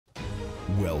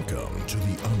Welcome to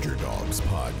the Underdogs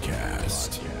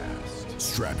podcast.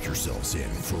 Strap yourselves in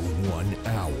for 1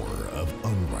 hour of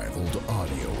unrivaled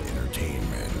audio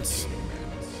entertainment.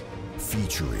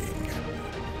 Featuring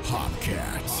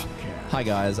Hopcat. Hi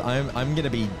guys, I'm going to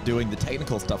be doing the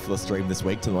technical stuff for the stream this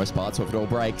week to the most part, so if it all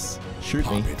breaks, shoot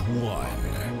me. Puppet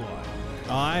 1.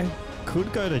 I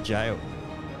could go to jail.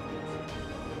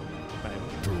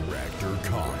 Director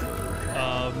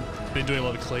Cogger. Been doing a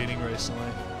lot of cleaning recently.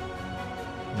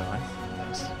 Nice.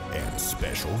 Thanks. And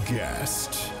special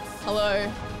guest. Hello,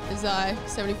 Zack,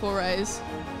 74 rays.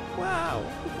 Wow.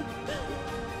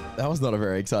 That was not a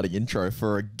very exciting intro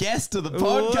for a guest to the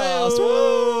podcast.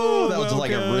 Woo! That was just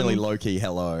like a really low-key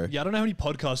hello. Yeah, I don't know how many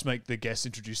podcasts make the guests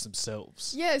introduce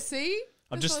themselves. Yeah, see?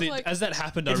 I'm That's just what thinking, like- as that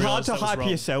happened, It's I hard realized to that was hype wrong.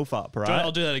 yourself up, right?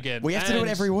 I'll do that again. We have to do it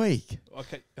every week.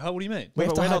 Okay, what do you mean? We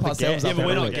have to we're hype not the ourselves guest. up Yeah, but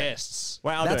we're every not week. guests.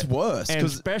 Well, I'll That's do it. worse. And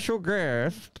 'Cause special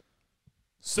guest.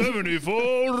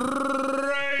 74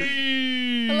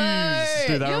 rays. Hello.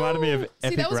 Dude, that Yo. reminded me of See,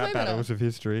 epic that was rap way better. battles of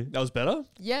history. That was better?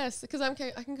 Yes, because I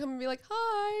can come and be like,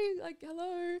 hi, like,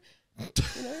 hello.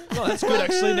 You know? Oh, that's good,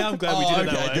 actually. Now I'm glad we did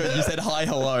it that way. Good. You said hi,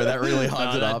 hello. That really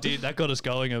hyped No, it up. that got us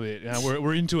going a bit. Yeah,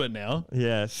 we're into it now.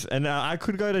 Yes, and I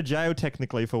could go to jail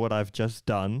technically for what I've just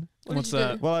done. What What's did you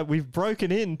that? do? Well, we've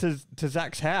broken into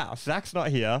Zack's house. Zack's not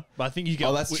here. But I think you get.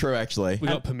 Oh, that's true, actually. We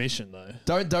got permission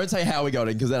though. Don't say how we got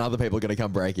in, because then other people are going to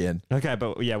come break in. Okay,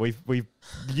 but yeah, we've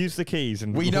used the keys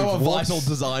and We know a we've walked- vital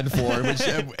design for him,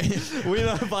 which We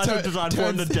know a vital design for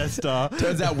on the Death Star.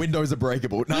 turns out windows are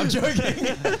breakable. No, I'm joking.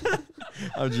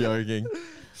 I'm joking.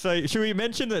 So should we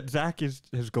mention that Zack has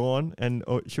gone, and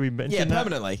or should we mention Yeah, that?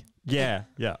 permanently. Yeah.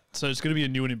 So it's going to be a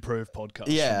new and improved podcast.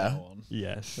 Yeah. From now on.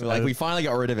 Yes. Like, we finally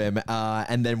got rid of him,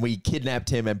 and then we kidnapped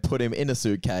him and put him in a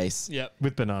suitcase Yep.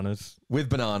 with bananas. with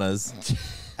bananas.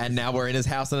 And now we're in his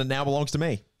house, and it now belongs to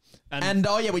me. And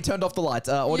oh yeah, we turned off the lights.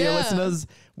 Audio Yeah. listeners,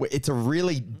 it's a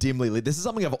really dimly lit. This is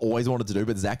something I've always wanted to do,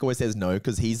 but Zack always says no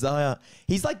because he's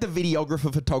like the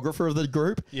videographer, photographer of the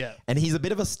group. Yeah. And he's a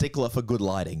bit of a stickler for good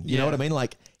lighting. You know Yeah. what I mean?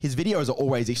 Like, his videos are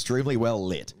always extremely well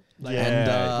lit. Yeah,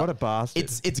 And what a bastard.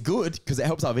 It's good because it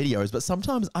helps our videos, but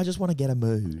sometimes I just want to get a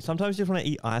mood. Sometimes you just want to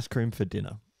eat ice cream for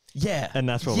dinner, Yeah. and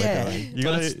that's what Yeah. we're doing. You But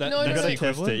gotta, that's- that- No, you no, gotta no. test it.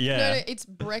 Equivalent? Yeah. No, it's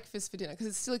breakfast for dinner because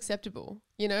it's still acceptable,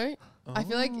 you know? I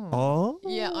feel like, Oh.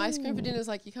 yeah, ice cream for dinner is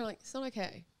like, you kind of like, it's not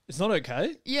okay. It's not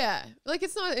okay. Yeah, like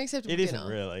it's not an acceptable It dinner. isn't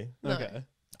really. No. Okay.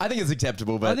 I think it's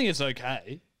acceptable, but I think it's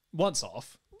okay. Once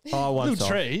off. Oh, once Little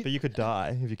off. treat. But you could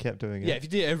die if you kept doing it. Yeah, if you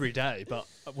did it every day, but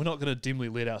we're not going to dimly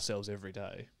lit ourselves every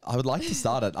day. I would like to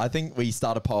start it. I think we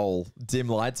start a poll: dim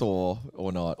lights or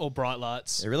not. Or bright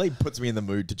lights. It really puts me in the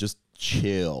mood to just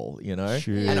chill, you know?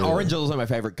 Chill. And orange is also my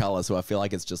favorite color, so I feel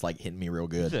like it's just like hitting me real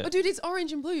good. it? Oh, dude, it's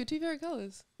orange and blue, your two favorite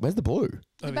colors. Where's the blue?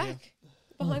 The Over here. back,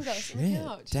 behind us, on the Shit.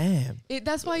 couch. Damn.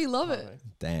 That's why you love it.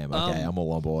 Damn. Okay, I'm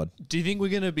all on board. Do you think we're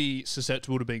going to be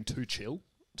susceptible to being too chill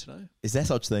today? Is there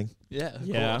such thing? Yeah, of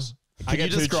Yeah. course. Can you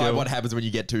get too describe chill. what happens when you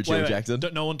get too chill, Wait, Jackson?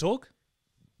 don't no one talk?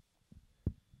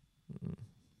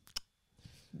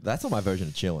 That's not my version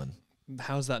of chilling.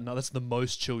 How's that? No, that's the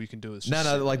most chill you can do. Is No, just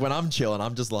no, sit like there. when I'm chilling,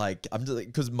 I'm just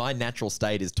because my natural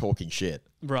state is talking shit.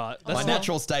 Right. My That's,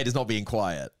 natural state is not being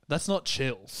quiet. that's not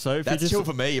chill. So if you That's just chill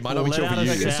for me. It might not be let chill for out a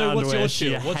you. Okay, so sound what's your where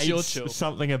chill? she What's your hates chill?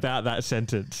 Something about that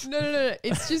sentence. No.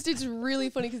 It's just, it's really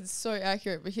funny because it's so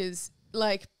accurate because,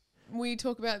 like, we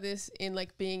talk about this in,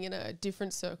 like, being in a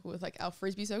different circle with, like, our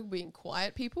frisbee circle, being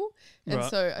quiet people. And Right.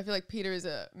 so I feel like Peter is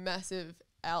a massive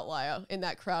outlier in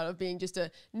that crowd of being just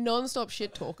a non-stop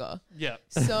shit talker. Yeah.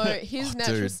 So his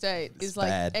natural dude, state it's is like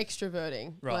bad.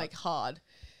 extroverting, Right. like hard.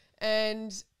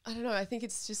 And I don't know, I think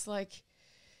it's just like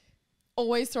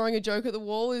always throwing a joke at the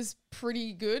wall is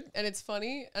pretty good and it's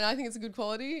funny and I think it's a good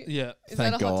quality. Yeah. Is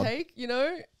Thank that a hot God. take, you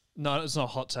know? No, it's not a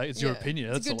hot take. It's your Yeah, opinion.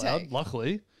 it's a That's good allowed, take.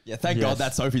 luckily. Yeah, thank Yes. God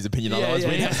that's Sophie's opinion. Yeah, Otherwise, yeah,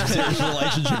 we'd yeah. have serious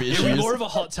relationship issues. It would be more of a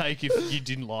hot take if you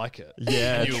didn't like it.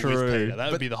 Yeah, and you were true. with Peter. That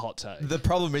But would be the hot take. The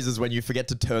problem is when you forget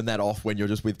to turn that off when you're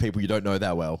just with people you don't know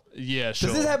that well. Yeah, sure.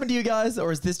 Does this happen to you guys,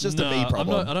 or is this just a me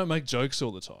problem? I don't make jokes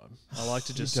all the time. I like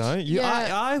to just. Don't you? Yeah.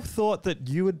 I thought that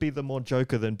you would be the more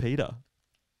joker than Peter.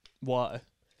 Why?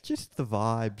 Just the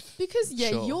vibes. Because yeah,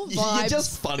 Sure. your You're vibes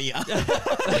just funnier.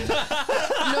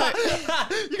 no,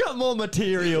 You got more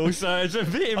material, so it's a bit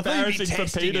thought you'd be embarrassing for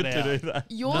testing Peter it to out. do that.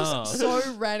 you're No.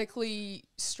 so radically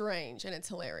strange and it's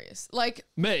hilarious. Like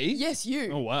Me? yes,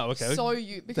 you. Oh wow. Okay. So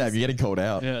you because Damn, you're getting called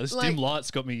out. yeah, this like- dim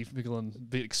light's got me feeling a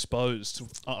bit exposed.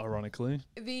 Ironically.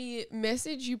 the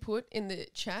message you put in the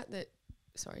chat that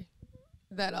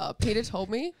Peter told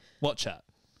me What chat?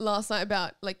 last night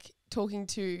about like talking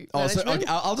to Oh, so management. okay,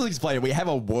 I'll just explain it. We have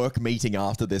a work meeting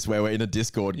after this where we're in a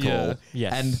Discord call. Yeah.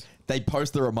 Yes. And they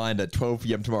post the reminder 12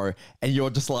 p.m. tomorrow, and you're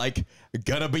just like,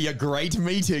 gonna be a great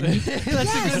meeting. That's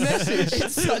a good message.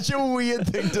 It's such a weird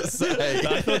thing to say.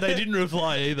 I thought they didn't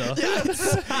reply either.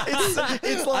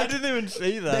 It's I like didn't even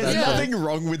see that. there's Yeah. nothing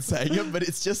wrong with saying it, but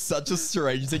it's just such a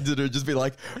strange thing to do. Just be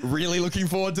like, really looking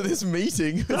forward to this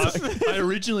meeting. I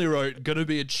originally wrote "gonna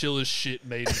be a chill as shit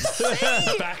meeting,"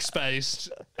 backspaced,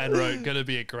 and wrote "gonna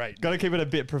be a great." Got to keep it a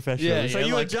bit professional. Yeah, so yeah,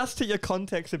 you like- adjust to your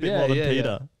context a bit more than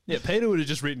Peter. Yeah, Peter would have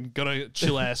just written "gonna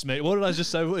chill ass meeting." What did I just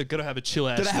say? We're gonna have a chill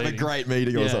ass. Gonna have a meeting. great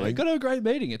meeting or Yeah, something. Gonna have a great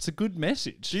meeting. It's a good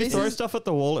message. Do you This throw is- stuff at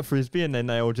the wall at Frisbee and then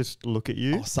they all just look at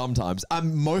you? Oh, sometimes.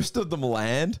 Most of them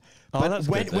land. Oh, But that's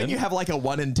when, good when then. you have like a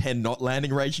 1 in 10 not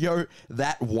landing ratio,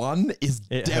 that one is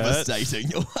It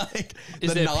devastating. like Is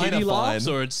the there 9 pity are laughs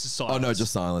fine. or it's silence? Oh no,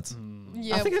 just silence.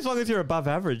 Yeah. I think as long as you're above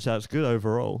average, that's good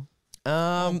overall.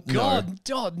 No.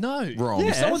 God, no. Wrong.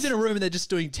 If someone's Yes. in a room and they're just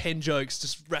doing 10 jokes,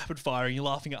 just rapid firing, you're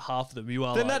laughing at half of them. You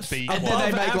are Then like, that's be above then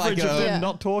they make like average of a- them Yeah.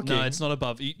 not talking. No, it's not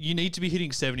above. You need to be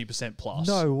hitting 70% plus.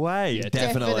 No way. Yeah,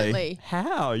 Definitely.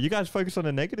 How? You guys focus on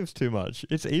the negatives too much.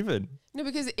 It's even. No,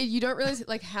 because you don't realize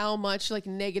like how much like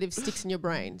negative sticks in your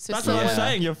brain. So That's what I'm someone-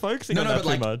 saying. You're focusing No, on no, that but too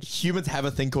like much. humans have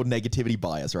a thing called negativity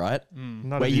bias, right?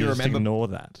 Not where if you just remember- ignore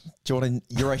that. Jordan,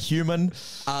 you're a human.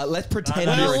 Let's pretend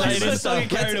Well, you're a let's human. just not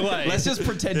get carried away. Let's just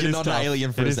pretend It you're is not tough. an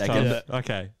alien for It a is second. tough.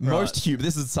 Okay. Most humans,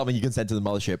 this is something you can send to the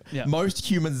mothership. Yeah. Most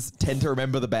humans tend to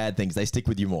remember the bad things. They stick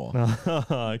with you more.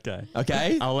 Okay.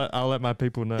 Okay? I'll let my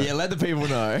people know. Yeah, let the people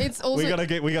know. It's also we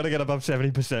gotta get above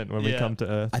 70% when we Yeah. come to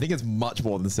Earth. I think it's much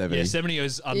more than 70. Yeah, 70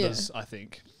 is unders, I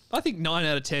think. I think 9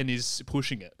 out of 10 is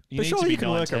pushing it. You But need sure, to be you can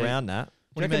 9, work 10. around that. Do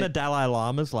What you do you reckon the mean? Dalai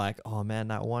Lama's like, oh man,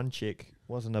 that one chick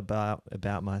wasn't about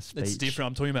my speech. It's different.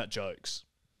 I'm talking about jokes.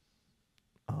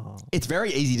 Oh. It's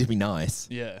very easy to be nice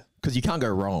Yeah. because you can't go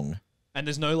wrong. And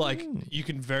there's no like, you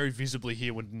can very visibly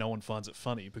hear when no one finds it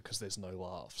funny because there's no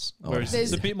laughs. Oh, Whereas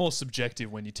There's- it's a bit more subjective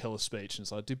when you tell a speech and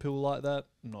it's like, do people like that?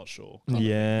 I'm not sure.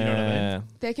 Yeah. You know what I mean?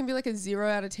 there can be like a 0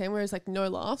 out of 10 where it's like no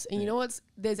laughs. And you know what's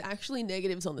there's actually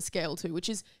negatives on the scale too, which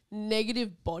is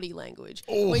negative body language.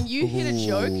 When you hit a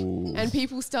joke and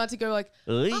people start to go like,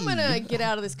 I'm gonna get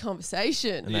out of this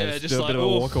conversation. And Yeah, they just do a bit like, of a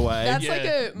oof. walk away. That's Yeah. like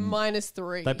a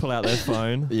 -3. They pull out their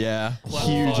phone. Yeah. Like,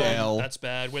 Huge oh, L. That's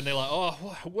bad. When they're like,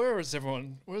 oh, where's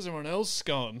everyone else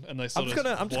gone? And they I'm sort just of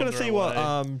gonna wander see away.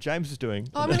 what James is doing.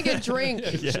 Oh, I'm gonna get a drink.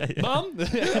 yeah. Mum,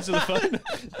 answer the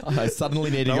phone. I suddenly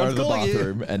need to No go to one's the calling you.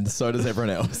 bathroom, and so does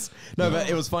everyone else. No, but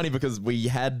it was funny because we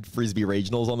had Frisbee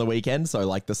regionals on the weekend, so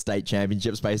like the state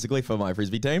championships basically for my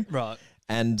Frisbee team. Right.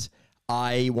 And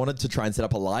I wanted to try and set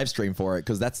up a live stream for it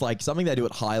because that's like something they do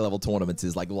at high level tournaments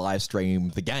is like live stream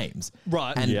the games.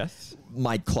 Right. And Yes.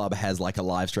 my club has like a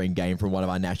live stream game from one of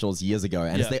our nationals years ago,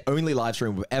 and it's Yeah. the only live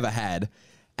stream we've ever had.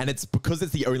 And it's because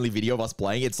it's the only video of us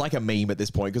playing. It's like a meme at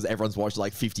this point because everyone's watched it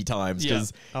like 50 times Yeah.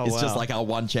 because Oh, it's just wow. like our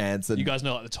one chance. And You guys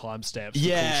know like the timestamps.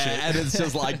 yeah, For cool shit. and it's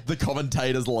just like the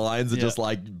commentators' lines are Yeah. just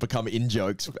like become in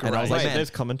jokes. And I was Wait, like, man,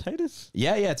 there's commentators?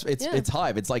 yeah, it's Yeah. it's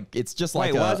hype. It's like it's just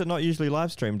like Wait, why is it not usually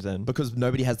live streamed then? because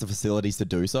nobody has the facilities to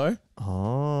do so.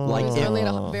 Oh. Like, It's yeah. only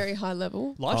at a very high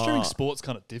level. Live streaming sport's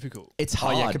kind of difficult. It's Oh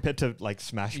hard. yeah, compared to like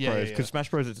Smash Yeah, Bros. yeah, Because yeah. Smash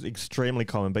Bros is extremely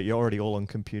common, but you're already all on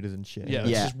computers and shit. Yeah, it's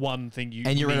Yeah. just one thing you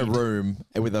and you're in a need. room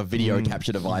with a video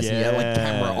capture device. And you're like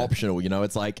camera Yeah. optional. You know,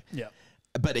 it's like. Yeah.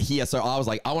 But here, so I was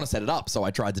like, I want to set it up. So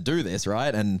I tried to do this,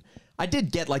 right? And I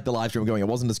did get like the live stream going. It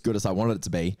wasn't as good as I wanted it to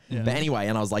be. Yeah. But anyway,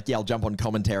 and I was like, yeah, I'll jump on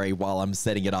commentary while I'm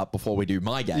setting it up before we do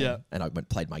my game. Yeah. And I went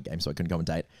played my game, so I couldn't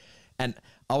commentate. And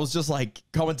I was just like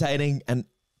commentating, and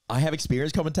I have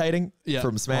experience commentating Yeah.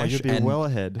 from Smash. you'd be and, well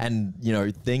ahead. And, you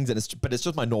know, things, and but it's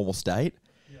just my normal state.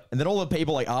 And then all the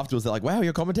people like afterwards, they're like, wow,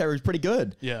 your commentary is pretty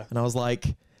good. Yeah. And I was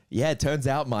like, yeah, it turns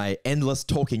out my endless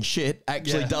talking shit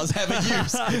actually Yeah. does have a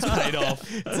use. It's paid off.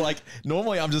 It's like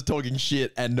normally I'm just talking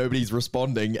shit and nobody's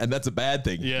responding, and that's a bad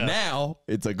thing. Yeah. Now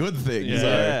it's a good thing. Yeah. So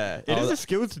Yeah, it I is was- a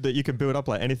skill that you can build up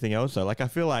like anything else. Though, like I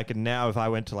feel like now if I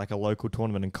went to like a local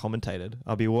tournament and commentated,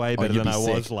 I'll be way better you'd than be I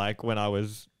sick. was like when I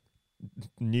was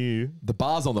new. the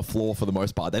bar's on the floor for the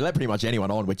most part. They let pretty much anyone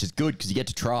on, which is good because you get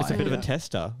to try. It's a bit of a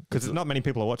tester because not many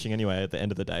people are watching anyway. At the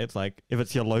end of the day, it's like if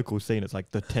it's your local scene, it's like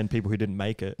the 10 people who didn't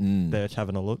make it. They're just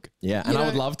having a look. Yeah, and You I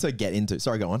would know- love to get into.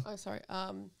 Sorry, go on. Oh, sorry.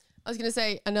 I was going to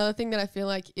say another thing that I feel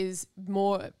like is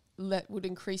more would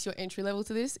increase your entry level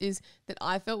to this is that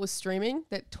I felt was streaming,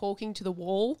 that talking to the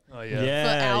wall Oh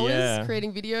yeah. for hours, yeah.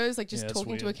 creating videos, like just Yeah, that's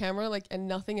talking to a weird. camera, like and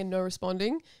nothing and no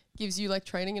responding gives you like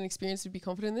training and experience to be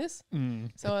confident in this.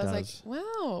 So I was does. like,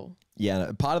 wow.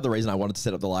 Yeah, part of the reason I wanted to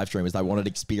set up the live stream is I wanted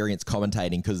experience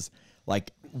commentating because,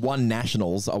 like, one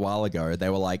nationals a while ago, they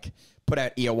were like, put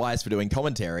out EOYs for doing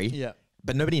commentary. Yeah.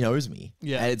 but nobody knows me.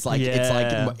 Yeah. And it's like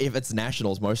if it's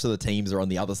nationals, most of the teams are on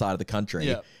the other side of the country,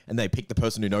 Yeah. and they pick the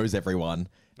person who knows everyone.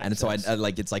 And so sense. I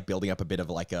like it's like building up a bit of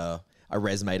like a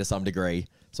resume to some degree,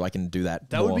 so I can do that.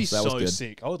 That more. would be that was so good.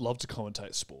 sick. I would love to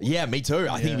commentate sport. Yeah, me too.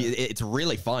 I think Yeah. it's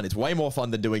really fun. It's way more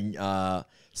fun than doing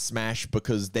Smash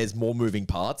because there's more moving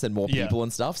parts and more Yeah. people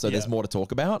and stuff. So there's Yeah. more to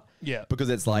talk about. Yeah. Because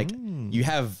it's like you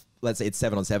have, let's say it's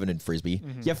 7-on-7 in Frisbee.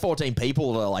 You have 14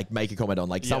 people to like make a comment on.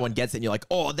 Like someone gets it and you're like,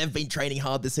 oh, they've been training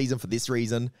hard this season for this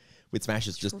reason. With Smash,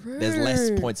 it's just there's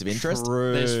less points of interest.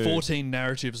 There's 14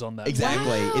 narratives on that.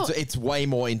 Exactly. Wow. It's way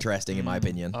more interesting in my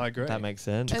opinion. I agree. That makes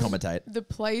sense. to commentate. The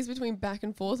plays between back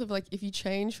and forth of like if you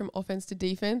change from offense to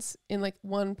defense in like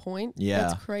 1 point, Yeah.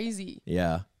 that's crazy.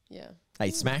 Yeah. Yeah. Hey,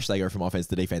 Smash, they go from offense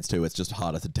to defense too. It's just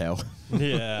harder to tell.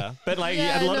 Yeah. But like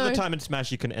Yeah, a lot I of the know. time in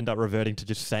Smash, you can end up reverting to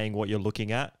just saying what you're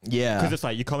looking at. Yeah. Because it's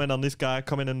like you comment on this guy,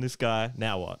 comment on this guy.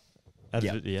 Now what? And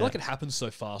Yeah. yeah. I feel like it happens so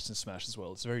fast in Smash as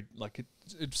well. It's very like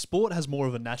sport has more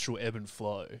of a natural ebb and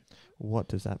flow. What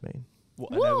does that mean?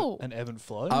 What, Whoa. an ebb and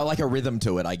flow. I like a rhythm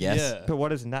to it, I guess. Yeah. But what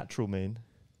does natural mean?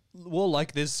 Well,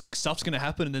 like there's stuff's going to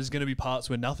happen and there's going to be parts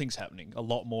where nothing's happening. A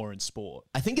lot more in sport.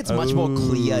 I think it's much more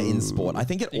clear in sport. I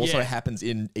think it also Yeah. happens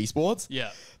in esports,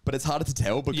 Yeah. but it's harder to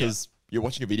tell because you're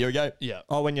watching a video game. Yeah.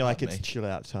 Oh, when you're like, Pardon it's me. chill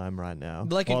out time right now.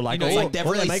 Like or it- like, you know, It's Or- like they've or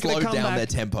they're really making a slowed down comeback. their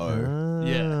tempo.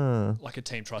 Yeah. Like a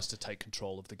team tries to take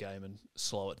control of the game and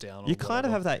slow it down. You or kind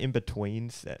of whatever. have that in between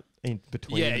set, in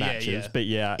between Yeah, yeah, matches, yeah. but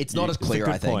yeah, It's not as a clear,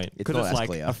 good I think. point. It's Because not it's as like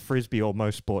clear. a frisbee or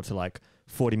most sports are like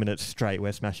 40 minutes straight,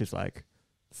 where Smash is like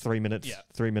 3 minutes, Yeah.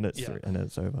 3 minutes, Yeah. and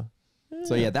it's over.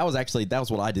 So yeah, that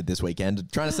was what I did this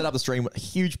weekend. Trying to set up the stream,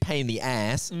 huge pain in the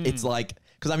ass. It's like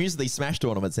because I'm used to these Smash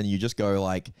tournaments, and you just go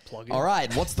like, Plug in. "All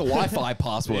right, what's the Wi-Fi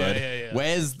password? yeah.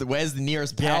 Where's the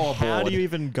nearest Yeah, power how board? do you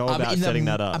even go I'm about in the- setting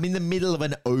that up? I'm in the middle of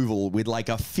an oval with like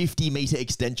a 50-meter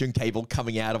extension cable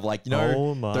coming out of like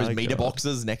Oh my those meter God.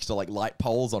 boxes next to like light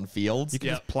poles on fields. You can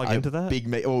Yeah. just plug A into that.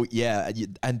 big oh yeah,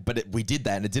 we did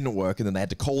that and it didn't work, and then they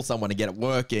had to call someone to get it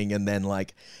working, and then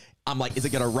like. I'm like, is it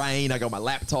going to rain? I got my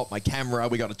laptop, my camera.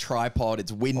 We got a tripod.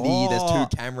 It's windy. There's Oh.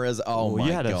 2 cameras. Oh, my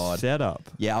you had God. a setup.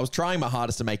 Yeah, I was trying my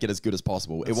hardest to make it as good as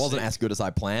possible. It wasn't sick. as good as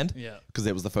I planned Yeah. because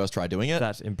it was the first try doing it.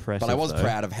 That's impressive. But I was though.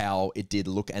 proud of how it did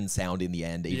look and sound in the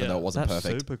end, even Yeah. though it wasn't That's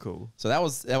perfect. super cool. So that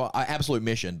was an absolute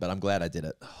mission, but I'm glad I did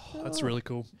it. That's really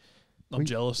cool. I'm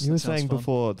jealous. You That were sounds saying fun.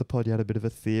 before the pod you had a bit of a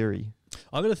theory.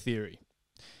 I've got a theory.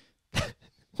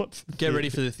 What's the Get ready theory?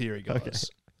 for the theory, guys. Okay.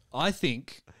 I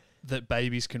think that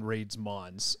babies can read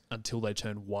minds until they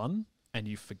turn 1 and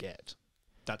you forget.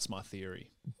 That's my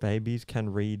theory. Babies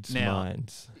can read Now-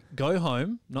 minds. Go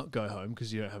home, not go home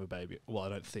because you don't have a baby. Well, I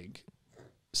don't think.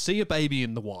 See a baby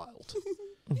in the wild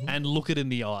and look it in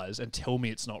the eyes and tell me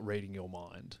it's not reading your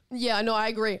mind. Yeah, no, I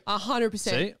agree. 100%.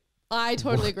 See? I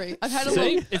totally agree. I've had a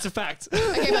See? lot. It's a fact.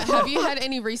 Okay, but have you had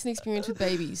any recent experience with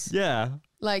babies? Yeah.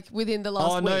 Like within the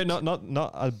last Oh week? no,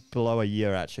 not below a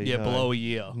year actually. Yeah, no. below a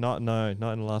year. Not in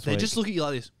the last They week. just look at you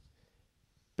like this.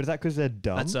 But is that because they're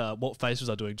dumb? That's what face was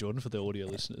I doing, Jordan, for the audio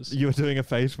listeners? You were doing a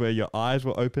face where your eyes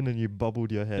were open and you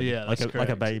bobbled your head. Yeah, like that's a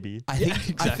correct. baby. I think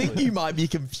exactly. you might be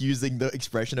confusing the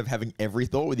expression of having every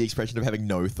thought with the expression of having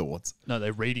no thoughts. No,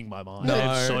 they're reading my mind. No. They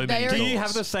have so They many are- Do you thoughts.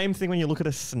 have the same thing when you look at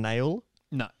a snail?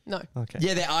 No. No. Okay.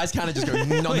 Yeah, their eyes kind of just go on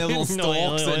their little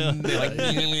stalks, and they're like,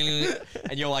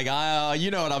 and you're like,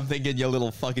 you know what I'm thinking, you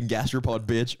little fucking gastropod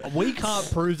bitch. We can't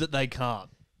prove that they can't.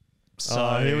 So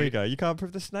Oh, here we go. You can't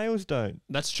prove the snails don't.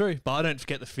 That's true, but I don't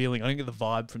get the feeling. I don't get the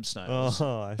vibe from snails.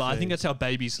 Oh, I but I see. think that's how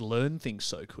babies learn things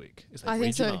so quick. Is they I read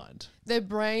think your so. mind. Their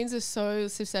brains are so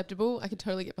susceptible. I could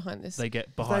totally get behind this. They get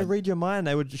If they behind. read your mind,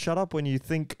 they would shut up when you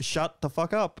think, shut the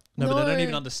fuck up. no, but they don't No.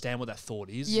 even understand what that thought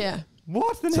is. yeah.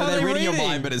 What? Then So how are they're they reading your reading?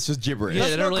 mind, but it's just gibberish. Yeah,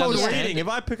 That's they don't not really called understand reading. it. If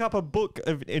I pick up a book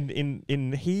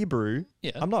in Hebrew,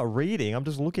 Yeah. I'm not reading. I'm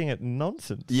just looking at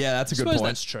nonsense. Yeah, that's a I good suppose point.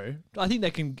 that's true. I think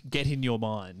they can get in your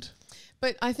mind.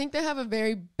 But I think they have a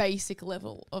very basic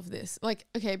level of this. Like,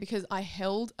 okay, because I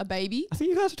held a baby. I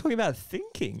think you guys are talking about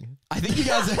thinking. I think you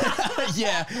guys,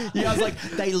 you guys like,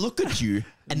 they look at you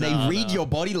and they read your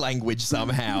body language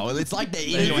somehow. It's like they're in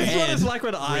your This one head. is like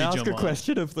when I Read ask your a mind.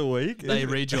 question of the week. They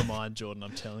read your mind, Jordan.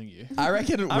 I'm telling you. I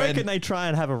reckon I when reckon they try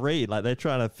and have a read. Like they're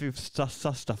trying to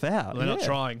suss stuff out. They're not Yeah.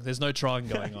 trying. There's no trying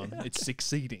going on. It's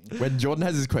succeeding. when Jordan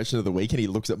has his question of the week and he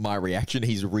looks at my reaction,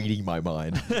 he's reading my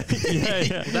mind. yeah.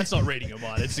 Well, that's not reading your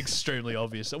mind. It's extremely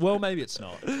obvious. Well, maybe it's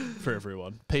not for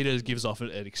everyone. Peter gives off an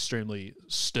extremely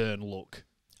stern look.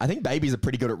 I think babies are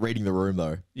pretty good at reading the room,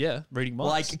 though. Yeah, reading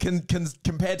minds. Like,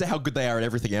 compared to how good they are at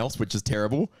everything else, which is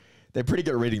terrible, They're pretty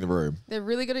good at reading the room. They're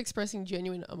really good at expressing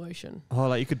genuine emotion. Oh,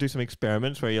 like you could do some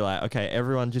experiments where you're like, okay,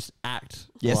 everyone just act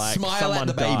Yeah, like smile someone at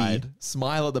the baby. died.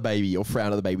 Smile at the baby or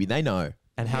frown at the baby. They know.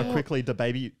 And how quickly the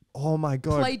baby... Oh, my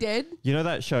God. Play dead. You know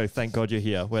that show, Thank God You're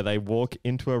Here, where they walk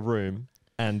into a room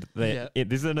and this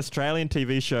is an Australian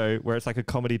TV show where it's like a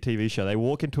comedy TV show. They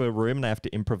walk into a room and they have to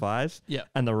improvise. Yeah.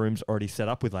 And the room's already set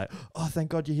up with like, oh,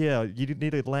 thank God you're here. You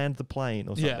need to land the plane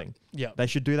or something. Yeah. They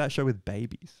should do that show with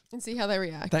babies. And see how they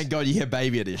react. Thank God you hear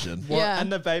baby edition. Yeah.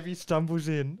 And the baby stumbles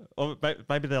in. Or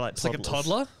maybe they're like It's like a toddlers.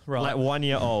 toddler? Right. Like 1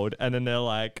 year old. And then they're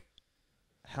like,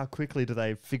 how quickly do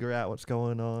they figure out what's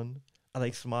going on? Are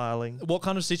they smiling? What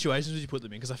kind of situations would you put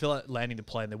them in? Because I feel like landing the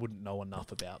plane, they wouldn't know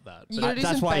enough about that. You gotta do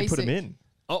That's some why you put them basic- in.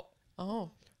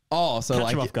 Oh, Oh. So Catch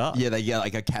like, them off guard. yeah, they get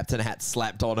like a captain hat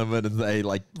slapped on them and they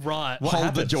like right. hold the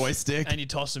happens? joystick. And you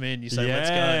toss them in. You say, let's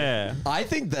go. Yeah. I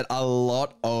think that a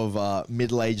lot of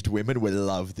middle-aged women would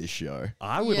love this show.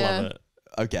 I would Yeah. love it.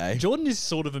 Okay. Jordan is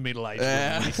sort of a middle-aged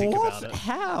woman when you think about it.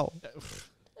 How?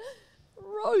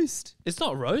 Roast. It's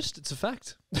not roast. It's a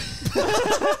fact.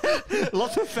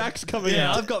 Lots of facts coming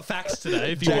Yeah, out. I've got facts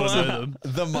today if you want to know them.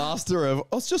 The master of,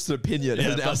 it's just an opinion, Yeah,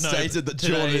 has now but no, stated that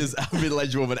today- Jordan is a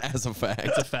middle-aged woman as a fact.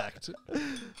 It's a fact.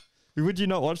 Would you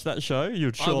not watch that show?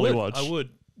 You'd surely watch. I would.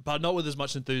 But not with as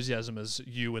much enthusiasm as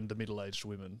you and the middle-aged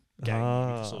women gang.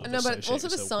 Ah. you sort of No, but associate also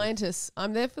the yourself with. scientists.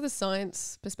 I'm there for the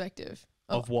science perspective.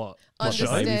 Of what? What show?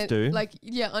 babies do? Like,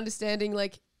 yeah, understanding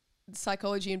like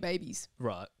psychology in babies.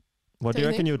 Right. What do you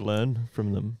Don't you reckon you would learn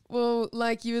from them? Well,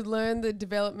 like you would learn the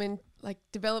development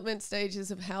stages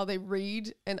of how they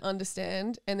read and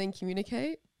understand and then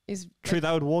communicate is True, they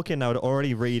would walk in, they would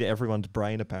already read everyone's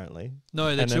brain, apparently. No,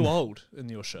 they're And too then- old in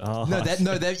your show. Oh.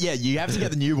 Yeah, you have to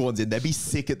get the newborns in. They'd be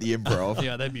sick at the improv.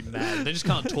 Yeah, they'd be mad. They just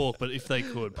can't talk, but if they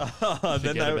could, then forget they,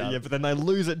 about yeah, it. but then they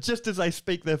lose it just as they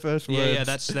speak their first words.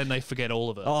 yeah, then they forget all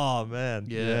of it. Oh, man.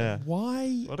 Yeah. Yeah.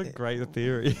 Why? What a great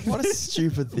theory. What a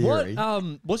stupid What?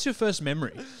 theory. What's your first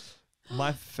memory?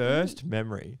 My first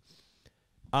memory.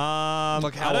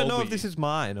 Like, how I don't old know were if this you? is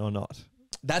mine or not.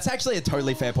 That's actually a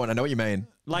totally fair point. I know what you mean.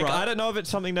 Like, Right. I don't know if it's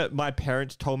something that my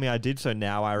parents told me I did, so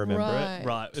now I remember Right. it.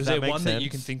 Right. Does Is that there make one that you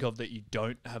sense? can think of that you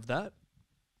don't have that?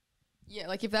 yeah.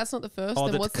 Like if that's not the first, Oh,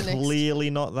 then that's what's the next? clearly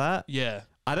not that. Yeah.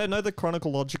 I don't know the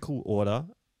chronological order,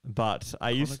 but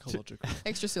I used to. Chronological.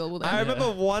 Extra syllable there. I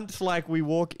remember once, like, we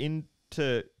walk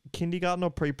into kindergarten or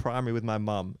pre-primary with my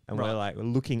mum, and Right. we're like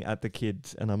looking at the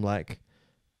kids, and I'm like,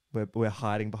 we're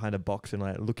hiding behind a box and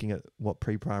like looking at what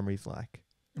pre-primary's like.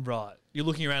 Right. You're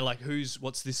looking around like,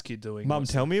 what's this kid doing? Mum,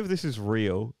 What's tell me if this is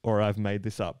real or I've made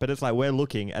this up. But it's like we're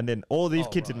looking, and then all these Oh,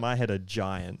 kids in right. my head are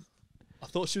giant. I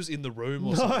thought she was in the room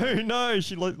or something. No,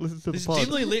 she listens to This the is pod.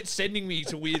 dimly lit, sending me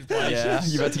to weird places. Yeah,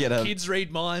 you about to get a Kids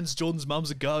read minds. Jordan's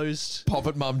mum's a ghost.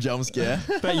 poppet mum jump scare.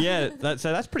 But yeah,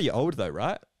 that's pretty old though,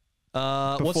 right?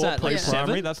 What's Before that? Like pre-primary,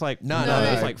 seven? that's like No,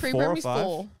 that's like 4 or pre-primary's 5.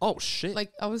 4. Oh shit!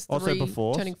 Like I was Also 3,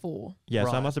 before? turning 4. Yeah, so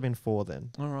I Right. must have been 4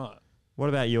 then. all right. What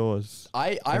about yours?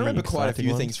 I Any remember quite a exciting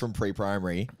few ones? things from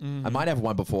pre-primary. I might have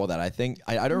one before that. I think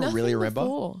I don't Nothing really remember.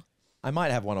 before. I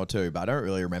might have one or two, but I don't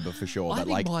really remember for sure. I But think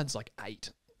like, mine's like 8.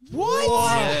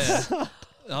 what? Yeah.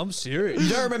 I'm serious. You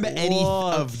don't remember any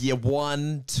What? of year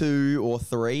 1, 2, or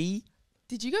 3?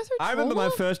 Did you go through? I remember my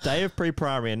trauma? first day of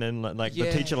pre-primary, and then like Yeah.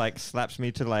 the teacher like slaps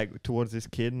me to like towards this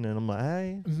kid, and then I'm like,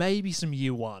 hey. Maybe some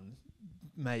year 1.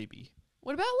 Maybe.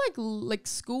 What about like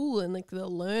school and like the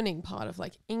learning part of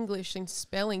like English and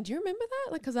spelling? Do you remember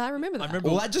that? Like, because I remember that. I remember.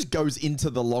 Well, that just goes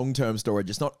into the long-term storage.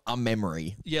 It's not a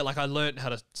memory. Yeah, like I learned how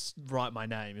to write my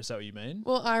name. Is that what you mean?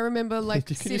 Well, I remember like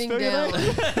Can you sitting spell your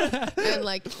down and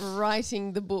like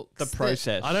writing the books. The that-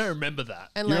 process. I don't remember that.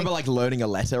 and You like, remember like learning a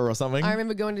letter or something? I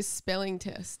remember going to spelling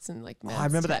tests and like. Oh, I maths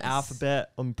remember the tests.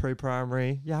 alphabet on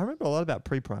pre-primary. Yeah, I remember a lot about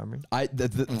pre-primary.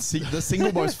 The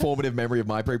single most formative memory of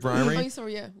my Oh, pre-primary you saw,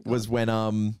 yeah. was when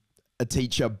a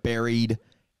teacher buried,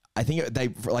 I think they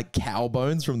like cow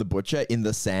bones from the butcher in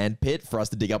the sand pit for us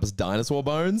to dig up as dinosaur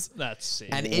bones. That's sick.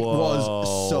 And it Whoa.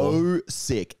 was so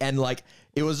sick. And like,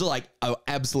 it was like an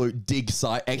absolute dig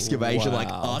site excavation, like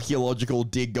Wow. archaeological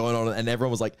dig going on. And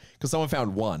everyone was like, because someone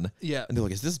found one. Yeah. And they're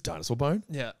like, is this a dinosaur bone?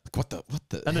 yeah. Like, what the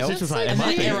And the hell? teacher's so like, And am I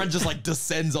then weird. everyone just like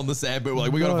descends on the sand pit. We're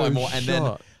like, we gotta No find more. And then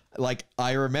shot. like,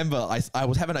 I remember I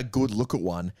was having a good look at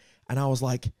one and I was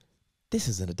like, this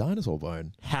isn't a dinosaur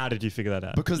bone. How did you figure that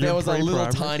out? Because You're there was a little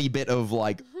pre-primary? tiny bit of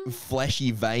like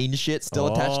fleshy vein shit still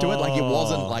attached to it. Like it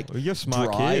wasn't like Oh, you're a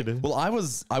smart dry. kid. Well, I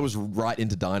was right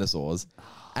into dinosaurs.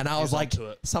 And I was like, onto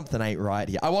it. something ain't right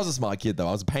here. I was a smart kid though.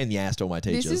 I was a pain in the ass to all my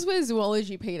teachers. This is where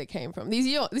zoology Peter came from. This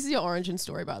is your origin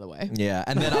story, by the way. yeah.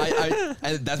 And then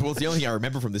and that's the only thing I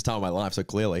remember from this time of my life so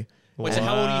clearly. Wait, so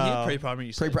how old are you here? Wow. Pre-primary,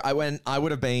 you said? I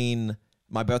would have been,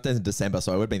 my birthday's in December,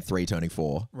 so I would have been 3 turning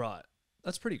 4. Right.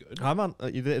 That's pretty good.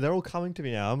 They're all coming to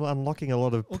me now. I'm unlocking a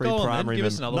lot of Well, go on then. pre-primary. Give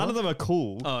us another None one. of them are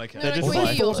cool. Oh, okay. No, They're no, just can we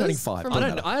like hear 4 turning yours 5. from-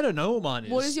 I don't know what mine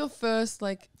is. What is your first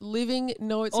like living?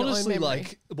 No, it's Honestly, your own memory.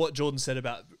 like what Jordan said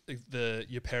about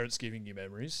your parents giving you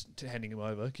memories, handing them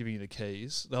over, giving you the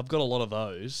keys. I've got a lot of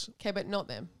those. Okay, but not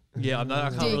them. Yeah, I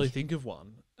can't Dig. really think of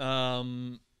one.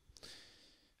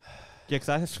 Yeah, because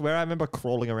I swear I remember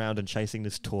crawling around and chasing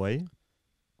this toy,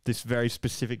 this very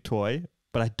specific toy,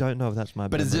 but I don't know if that's my.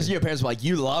 But it's memory. just your parents were like,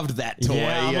 you loved that toy.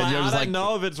 Yeah, I'm and like, you're I just don't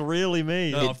know if it's really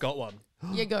me. No, I've got one.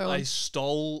 Yeah, go I on.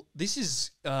 stole. This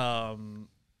is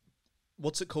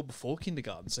what's it called before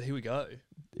kindergarten? So here we go.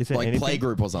 Is it like anything?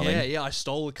 playgroup or something. Yeah. I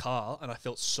stole a car and I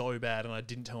felt so bad and I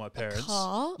didn't tell my parents.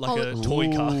 car? Like Oh, a toy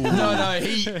car. No,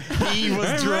 he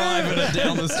was driving it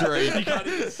down the street.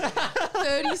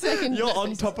 30 seconds. You're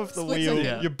on top of the Split wheel. second.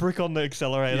 Yeah. You brick on the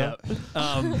accelerator.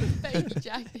 Yeah. Baby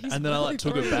Jack, he's And then I like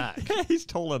took it really back. He's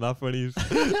tall enough when he's. I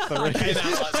came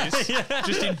out like this,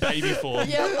 just in baby form.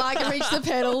 Yeah, I can reach the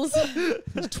pedals.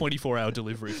 24-hour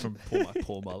delivery from my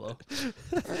poor mother.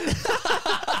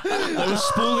 They were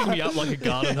spooling me up like a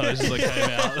garden hose as I came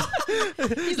out.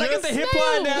 He's You're like at the a hip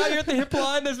snail. line now. You're at the hip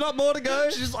line. There's not more to go.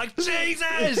 She's like,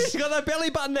 Jesus! You got that belly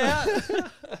button out.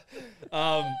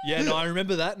 Yeah, no, I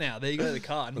remember that now. There you go, the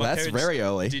car. And my That's parents very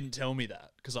early. didn't tell me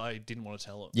that because I didn't want to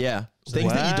tell them. Yeah.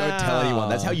 Things that you don't tell anyone.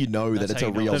 That's how you know that That's it's how a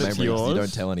you know real that it's memory. 'Cause you yours.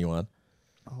 don't tell anyone.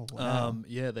 Oh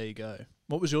Yeah, there you go.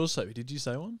 What was yours, Sophie? Did you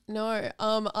say one? No,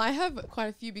 I have quite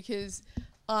a few because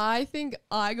I think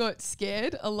I got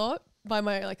scared a lot by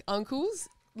my like uncles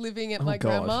living at my God.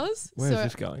 grandma's. Where's so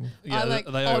this going? Yeah, like-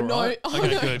 are they oh, all no. right? Oh,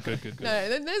 Okay, no. good.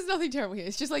 no, there's nothing terrible here.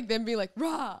 It's just like them being like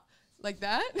rah, like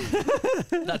that.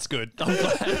 That's good. I'm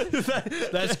glad.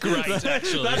 That's great,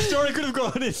 actually. That story could have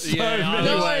gone in so Yeah, I many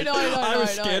know. ways. No, I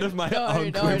was no, scared of my no,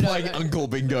 uncle. no, no. Playing Uncle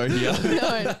Bingo here.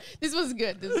 no, this was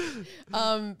good.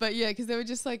 But yeah, because they were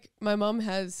just like my mum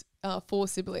has 4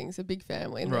 siblings, a big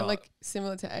family, and they're Right. like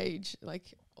similar to age, like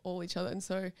all each other. And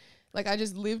so like I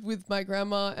just lived with my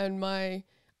grandma and my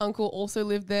uncle also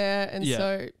lived there, and Yeah. so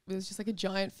it was just like a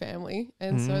giant family.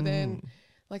 And so then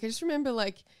like I just remember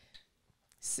like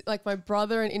my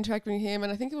brother and interacting with him,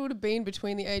 and I think it would have been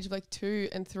between the age of like 2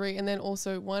 and 3, and then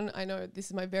also one, I know this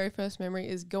is my very first memory,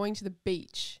 is going to the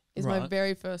beach is my Right.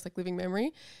 very first like living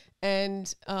memory,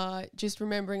 and just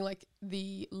remembering like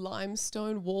the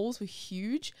limestone walls were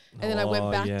huge, and then I went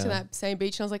Oh, back yeah. to that same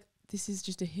beach and I was like, this is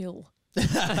just a hill. Yeah.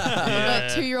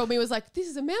 But 2-year-old me was like, this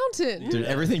is a mountain. Dude,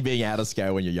 everything being out of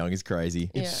scale when you're young is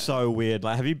crazy. Yeah. It's so weird.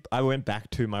 Like, I went back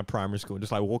to my primary school and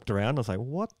just like walked around. I was like,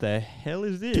 what the hell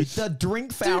is Dude, this? the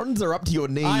drink fountains are up to your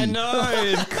knees. I know.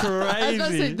 It's I was about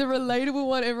to say, crazy. the relatable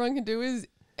one everyone can do is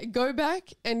go back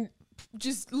and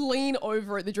just lean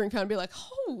over at the drink fountain and be like,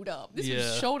 hold up, this Yeah.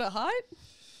 is shoulder height.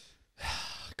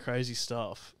 Crazy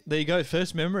stuff. There you go.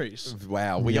 First memories.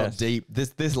 Wow, we Yes. got deep.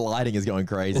 This lighting is going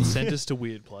crazy. Sent us to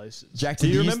weird places. Jack, Do did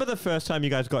you you remember the first time you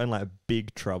guys got in like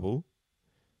big trouble?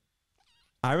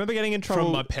 I remember getting in trouble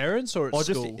From my parents or at or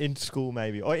school? just in school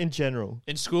maybe or in general.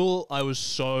 In school, I was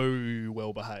so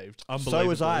well behaved. Unbelievable. So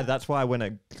was I. That's why when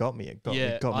it got me, it got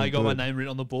yeah, me. Got me I got my good. name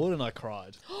written on the board and I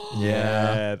cried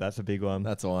Yeah, that's a big one.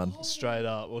 That's one. straight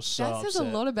up. I was so That says a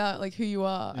upset. lot about like who you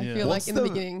are. I Yeah. feel What's like in the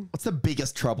beginning. What's the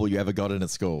biggest trouble you ever got in at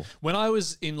school? When I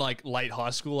was in like late high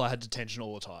school, I had detention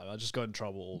all the time. I just got in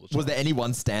trouble all the time. Was there any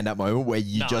one stand-up moment where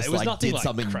you No, just it was like nothing did like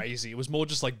something crazy. It was more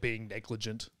just like being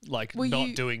negligent, like Were not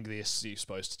you doing this you're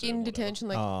supposed to do. in or whatever. detention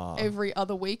like Ah. every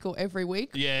other week or every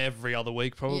week? Yeah, every other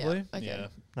week probably. okay. Yeah.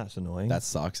 That's annoying. That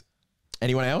sucks.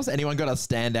 Anyone else? Anyone got a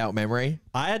standout memory?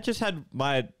 I had just had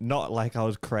my, not like I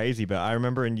was crazy, but I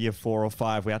remember in year 4 or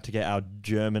 5, we had to get our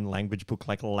German language book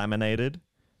like laminated.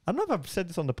 I don't know if I've said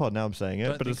this on the pod, now I'm saying it,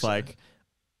 Don't but think it's so. like,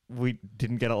 we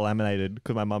didn't get it laminated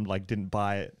because my mum like didn't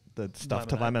buy the stuff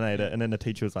to Laminate. laminate it. And then the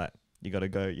teacher was like, you got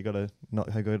to not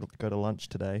go to lunch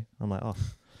today. I'm like, oh,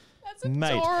 That's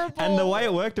mate. adorable. And the way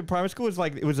it worked at primary school was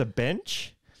like, it was a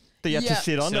bench that you had Yeah. to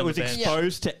sit on Sit that on was the bench.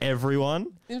 exposed to everyone.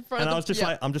 in front And of I was just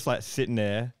like, I'm just like sitting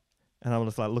there and I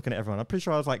was like looking at everyone. I'm pretty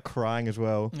sure I was like crying as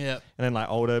well. Yeah. And then like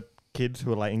older kids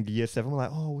who were like in year 7 were like,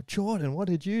 oh, Jordan, what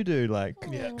did you do? Like,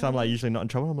 Yeah. because I'm like usually not in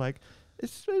trouble. I'm like,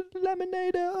 it's a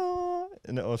laminator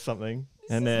or something.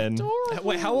 And then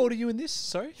Wait, how old are you in this?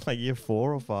 Sorry. like year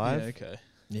 4 or 5. Yeah, okay.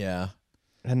 Yeah.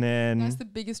 And then that's the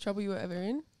biggest trouble you were ever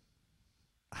in.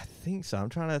 I think so. I'm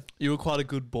trying to. You were quite a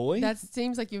good boy. That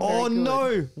seems like you're Oh very good.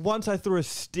 no! Once I threw a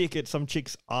stick at some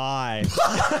chick's eye.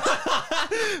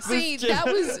 See, that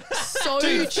was so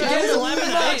Dude, chill.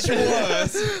 much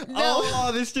worse. No.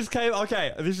 Oh, this just came.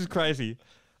 Okay, this is crazy.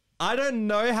 I don't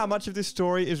know how much of this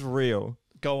story is real.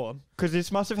 Go on. Because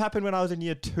this must have happened when I was in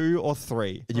year 2 or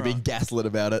 3. And you're being gaslit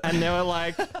about it. And they were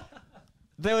like,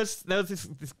 there was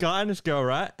this guy and this girl,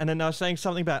 right? And then they were saying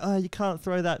something about, oh, you can't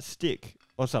throw that stick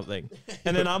or something.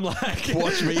 And then I'm like,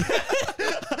 Watch me.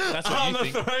 That's what I'm you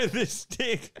going think. to throw this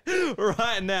stick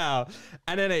right now.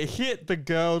 And then it hit the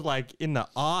girl like in the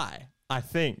eye, I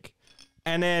think.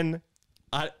 And then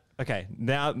okay,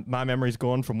 now my memory's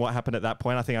gone from what happened at that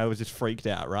point. I think I was just freaked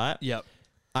out, right? Yep.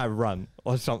 I run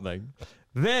or something.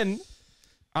 Then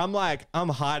I'm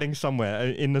hiding somewhere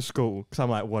in the school because I'm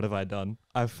like, what have I done?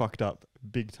 I've fucked up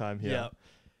big time here. Yep.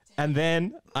 And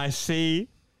then I see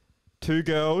 2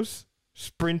 girls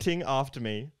sprinting after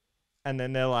me, and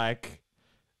then they're like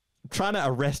trying to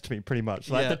arrest me pretty much.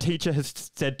 Like the teacher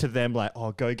has said to them like,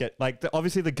 oh, go get, like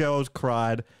obviously the girls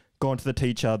cried, gone to the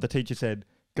teacher. The teacher said,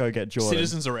 go get Jordan.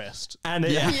 Citizen's arrest. And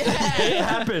it, Yeah. it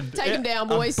happened. Take him down,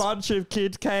 boys. A bunch of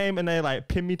kids came and they like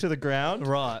pinned me to the ground.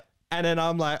 Right. And then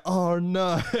I'm like, oh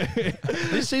no.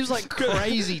 This seems like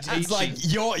crazy teaching. It's like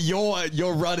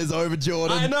your run is over,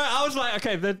 Jordan. I know. I was like,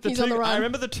 okay, the He's on the two, run. I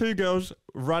remember the 2 girls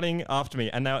running after me,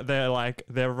 and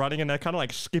they're running and they're kind of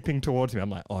like skipping towards me. I'm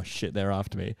like, oh shit, they're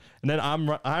after me. And then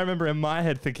I remember in my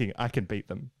head thinking, I can beat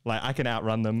them. Like I can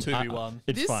outrun them. 2v1.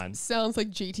 It's This fine. sounds like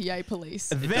GTA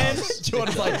police. Then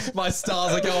Jordan's like, my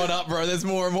stars are going up, bro. There's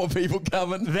more and more people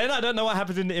coming. Then I don't know what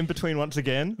happens in between once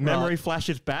again. Memory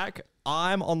flashes back.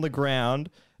 I'm on the ground.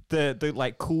 The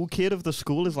like cool kid of the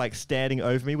school is like standing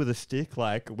over me with a stick,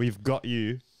 like, we've got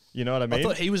you. You know what I mean? I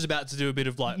thought he was about to do a bit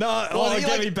of like... No, He, get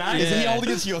like, me back. Is he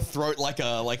holding it to your throat like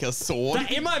a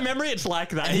sword? In my memory, it's like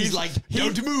that. And he's like,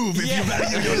 don't move if Yeah. you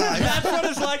value your life. That's what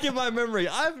it's like in my memory.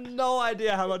 I have no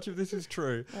idea how much of this is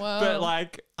true. Wow. But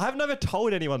like, I've never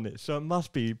told anyone this, so it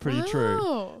must be pretty true.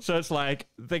 Wow. So it's like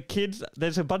the kids,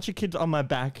 there's a bunch of kids on my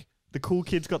back. The cool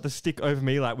kids got the stick over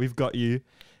me, like, we've got you.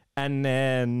 And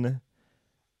then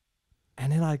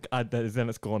then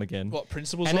it's gone again. What,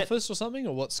 principal's And office or something?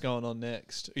 Or what's going on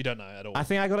next? You don't know at all. I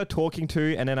think I got a talking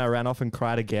to, and then I ran off and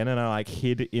cried again, and I like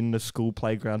hid in the school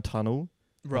playground tunnel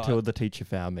until the teacher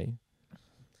found me.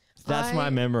 That's my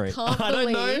memory. I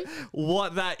don't know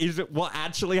what that is, what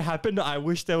actually happened. I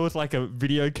wish there was like a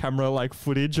video camera like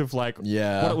footage of like what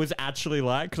it was actually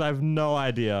like, because I have no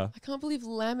idea. I can't believe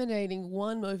laminating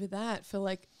one over that for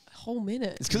like a whole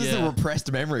minute. It's because it's a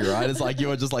repressed memory, right? It's like you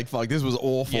were just like, fuck, this was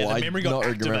awful. Yeah, the memory got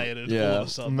activated all of a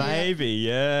sudden. Maybe,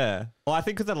 yeah. Well, I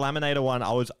think with the laminator one,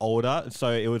 I was older,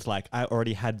 so it was like I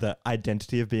already had the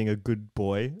identity of being a good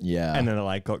boy. Yeah. And then it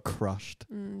like got crushed.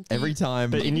 Every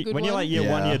time. But Being a good when you're like one? year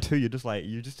 1, Yeah. year 2, you're just like,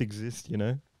 you just exist, you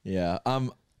know? Yeah.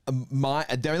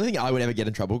 The only thing I would ever get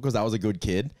in trouble, because I was a good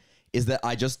kid, is that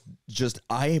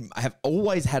I have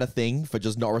always had a thing for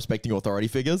just not respecting authority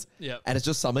figures. Yeah. And it's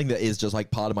just something that is just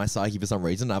like part of my psyche for some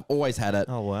reason. I've always had it.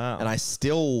 Oh, wow. And I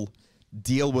still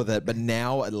deal with it, but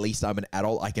now at least I'm an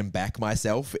adult, I can back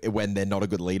myself when they're not a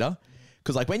good leader.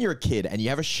 Because like when you're a kid and you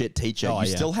have a shit teacher, you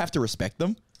still have to respect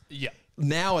them. Yeah.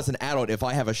 Now as an adult, if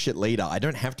I have a shit leader, I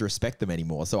don't have to respect them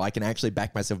anymore. So I can actually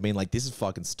back myself being like, this is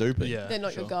fucking stupid. Yeah. They're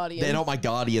not your guardian. They're not my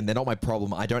guardian. They're not my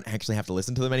problem. I don't actually have to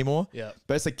listen to them anymore. Yeah.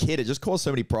 But as a kid, it just caused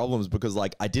so many problems because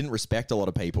like I didn't respect a lot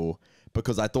of people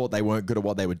because I thought they weren't good at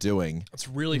what they were doing. It's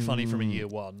really funny from a year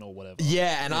 1 or whatever.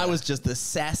 Yeah, and I was just the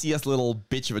sassiest little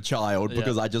bitch of a child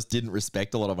because I just didn't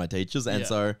respect a lot of my teachers. And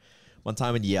so one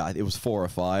time in it was 4 or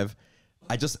 5,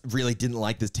 I just really didn't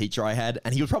like this teacher I had,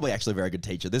 and he was probably actually a very good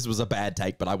teacher. This was a bad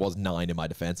take, but I was 9 in my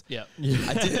defense. Yeah.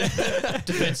 I did.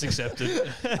 Defense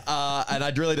accepted. And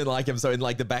I really didn't like him. So in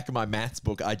like the back of my maths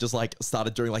book, I just like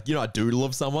started doing like, a doodle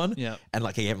of someone. Yeah. And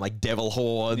like he had like devil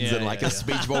horns and like a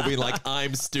speech bubble being like,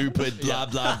 I'm stupid, blah,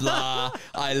 blah, blah.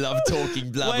 I love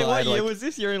talking, blah, Wait, blah. what like, year was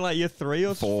this? You're in like year 3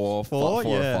 or 4 4?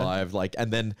 or 5. Like,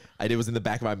 and then it was in the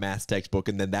back of my maths textbook,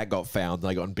 and then that got found, and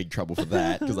I got in big trouble for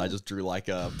that because I just drew like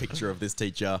a picture of this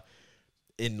teacher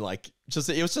in like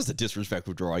it was just a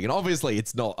disrespectful drawing, and obviously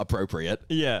it's not appropriate.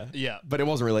 Yeah. Yeah. But it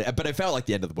wasn't really. But it felt like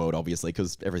the end of the world, obviously,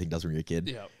 because everything does when you're a kid.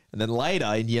 Yeah. And then later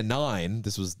in year 9,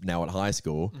 this was now at high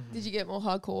school. Did you get more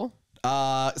hardcore?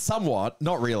 Somewhat,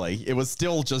 not really. It was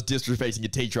still just disrespecting a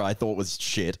teacher I thought was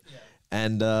shit.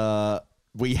 And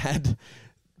we had.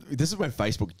 This is when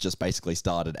Facebook just basically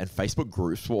started, and Facebook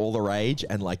groups were all the rage,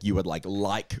 and like you would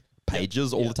like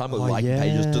pages all the time,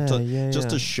 pages just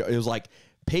to show. It was like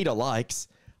Peter likes.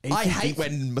 I hate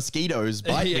when mosquitoes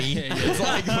bite me. It's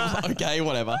like okay,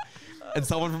 whatever. And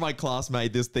someone from my class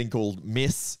made this thing called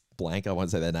Miss Blank. I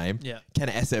won't say their name. Yeah. Can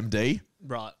SMD.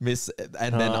 Right. Miss,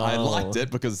 and then I liked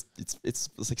it because it's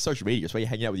like social media. It's where you're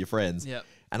hanging out with your friends. Yep.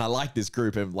 And I liked this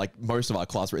group, and like most of our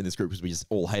class were in this group because we just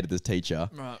all hated this teacher.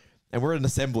 Right. And we're at an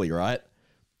assembly, right?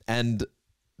 and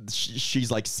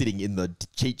she's like sitting in the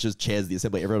teacher's chairs, the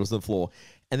assembly, everyone was on the floor.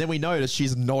 And then we noticed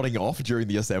she's nodding off during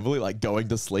the assembly, like going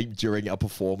to sleep during a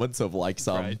performance of like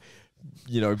some,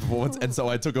 performance. And so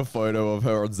I took a photo of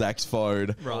her on Zack's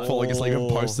phone, falling asleep, and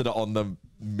posted it on the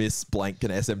Miss Blank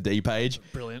and SMD page.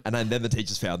 Brilliant. And then the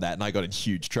teachers found that, and I got in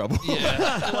huge trouble.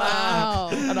 Yeah. Wow.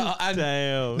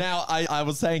 Damn. Now, I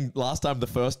was saying last time the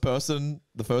first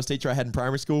teacher I had in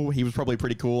primary school, he was probably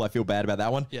pretty cool. I feel bad about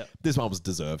that one. Yeah. This one was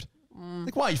deserved.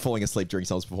 Like, why are you falling asleep during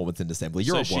someone's performance in assembly?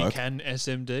 You're so at work. she can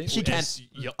SMD? She can.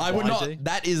 I would not.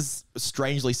 That is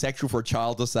strangely sexual for a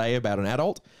child to say about an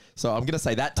adult. So I'm going to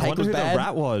say that I take wonder was who bad. the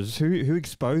rat was. Who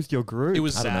exposed your group? It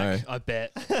was I don't know. Zack, I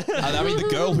bet. I mean, the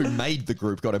girl who made the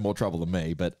group got in more trouble than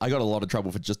me, but I got a lot of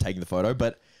trouble for just taking the photo.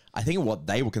 But I think what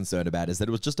they were concerned about is that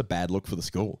it was just a bad look for the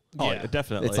school. Oh, Yeah.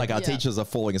 definitely. It's like our Yeah. teachers are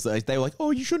falling asleep. They were like,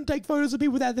 oh, you shouldn't take photos of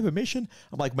people without their permission.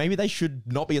 I'm like, maybe they should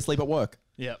not be asleep at work.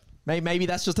 Yeah. Maybe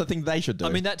that's just a thing they should do. I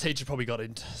mean, that teacher probably got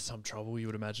into some trouble, you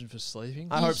would imagine, for sleeping.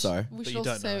 I hope so. We But should you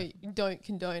also don't say you don't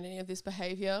condone any of this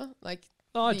behavior. Like,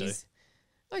 Oh, I do. these-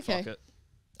 Okay. Fuck it.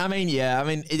 I mean, yeah. I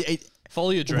mean, it Follow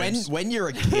your dreams. when you're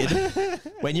a kid,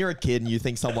 when you're a kid and you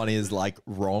think someone is like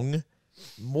wrong,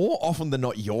 more often than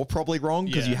not, you're probably wrong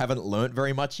because Yeah. you haven't learnt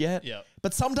very much yet. Yeah.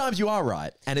 But sometimes you are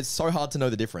right, and it's so hard to know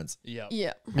the difference. Yeah.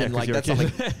 Yeah. And 'cause like you're a that's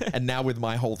kid. something. And now with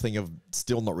my whole thing of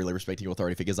still not really respecting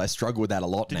authority figures, I struggle with that a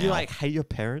lot Did now. you like hate your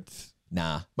parents?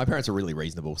 Nah, my parents are really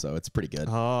reasonable, so it's pretty good.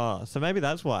 Oh, so maybe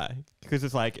that's why. Because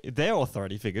it's like they're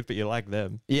authority figures, but you like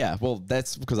them. Yeah, well,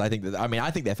 that's because I think that. I mean, I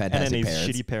think they're And fantastic then these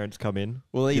parents. shitty parents come in.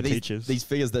 Well, your these teachers. these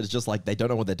figures that it's just like they don't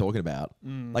know what they're talking about.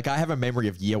 Like I have a memory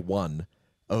of year one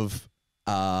of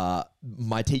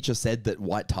my teacher said that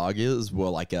white tigers were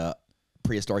like a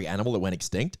prehistoric animal that went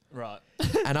extinct, Right.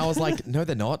 and I was like, no,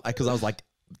 they're not, because I was like,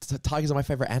 tigers are my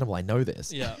favorite animal. I know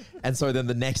this. Yeah. And so then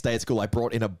the next day at school, I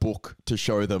brought in a book to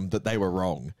show them that they were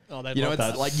wrong. Oh, they'd you know, love it's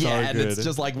that. like, So yeah, and it's good.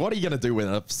 just like, what are you going to do when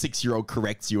a 6-year-old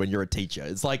corrects you and you're a teacher?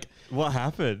 It's like, What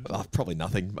happened? probably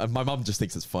nothing. My mum just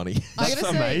thinks it's funny. I That's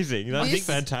gotta say, amazing. That's this-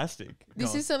 fantastic.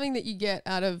 This is something that you get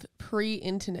out of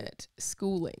pre-internet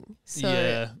schooling. So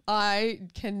Yeah. I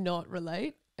cannot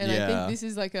relate. And I Yeah. think this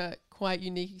is like a quite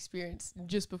unique experience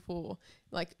just before,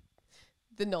 like,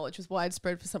 the knowledge was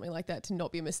widespread for something like that to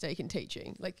not be a mistake in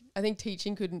teaching. Like, I think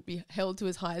teaching couldn't be held to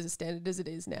as high as a standard as it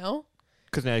is now.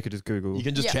 Because now you could just Google. You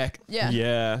can just Yeah. check. Yeah.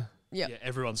 Yeah. Yeah. Yeah,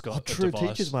 everyone's got a True,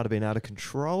 device. teachers might have been out of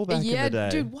control back Yeah, in the day.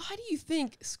 dude, why do you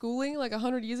think schooling like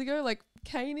 100 years ago, like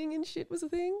caning and shit was a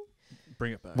thing?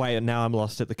 Bring it back. Wait, now I'm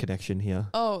lost at the connection here.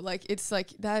 Oh, like it's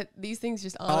like that. These things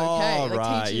just aren't okay. Like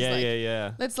right. teachers, Yeah, like,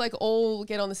 yeah. let's like all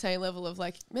get on the same level of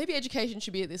like maybe education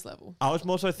should be at this level. I was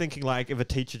more so thinking like if a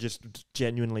teacher just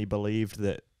genuinely believed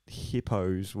that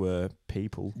hippos were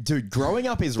people, Dude, growing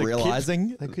up is The kids-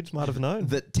 realizing the kids might have known.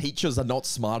 that teachers are not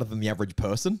smarter than the average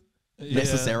person. Yeah,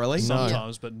 necessarily. No.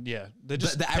 Sometimes, but yeah. They're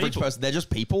just The average people. person, they're just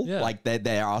people. Yeah. Like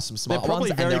there are some They're smart probably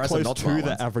ones, and very there are some close not to smart the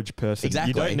ones. average person. Exactly.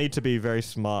 You don't need to be very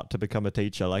smart to become a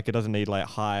teacher. Like it doesn't need like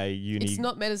high uni It's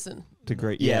not medicine.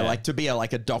 degree. Yeah, like to be a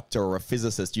doctor or a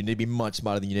physicist, you need to be much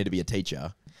smarter than you need to be a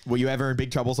teacher. Were you ever in big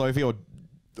trouble, Sophie, or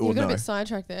You got no? a bit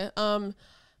sidetracked there.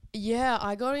 Yeah,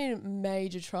 I got in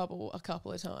major trouble a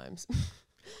couple of times.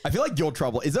 I feel like your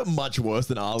trouble is it much worse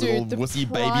than our little Dude, the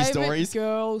wussy baby private stories?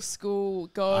 girls' school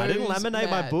goes. I didn't laminate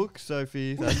my mad. book,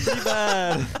 Sophie. That's pretty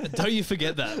bad. Don't you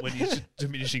forget that when you're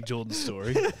diminishing Jordan's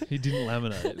story. He didn't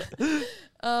laminate.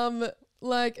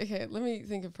 Like, okay, let me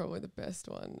think of probably the best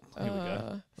one. Here we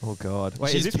go. Oh God! Wait,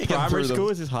 She's is this picking primary through them. school?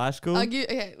 Is this high school? I'll give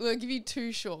you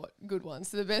two short good ones.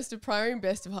 So the best of primary and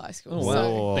best of high school. Oh,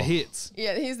 So, wow. The hits.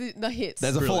 yeah, here's the hits.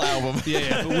 There's a full album.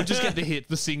 Yeah, but we'll just get the hit,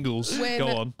 the singles. When Go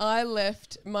on. I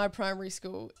left my primary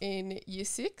school in year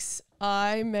 6,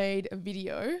 I made a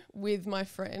video with my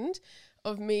friend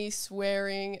of me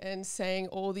swearing and saying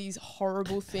all these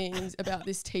horrible things about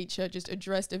this teacher, just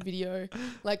addressed a video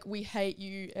like, we hate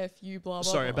you, F you, blah,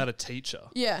 blah, Sorry, blah. about a teacher.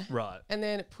 Yeah. Right. And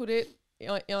then put it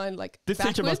on like This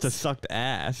teacher must have backwards. sucked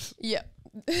ass. Yeah.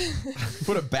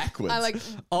 Put it backwards. I like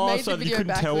Oh, made so the you video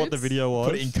couldn't tell what the backwards, video was.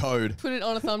 Put it in code. put it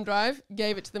on a thumb drive,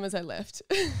 gave it to them as I left.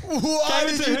 Why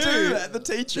Gave it did to you who? do that? The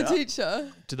teacher. The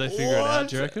teacher. Did they figure it out,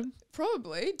 do you reckon?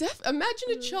 Probably.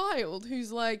 Imagine a child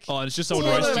who's like... Oh, and it's just someone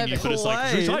Yeah, roasting like, you, but it's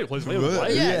like,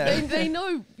 Wait. Yeah, Yeah. They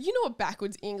know, you know what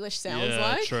backwards English sounds yeah,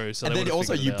 like. true. So And they then would've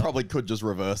also figured you it out. probably could just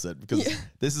reverse it because Yeah.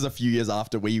 this is a few years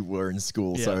after we were in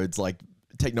school. So Yeah. it's like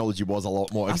technology was a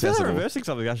lot more I feel like accessible. reversing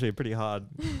something is actually pretty hard.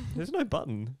 There's no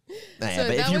button. Nah, So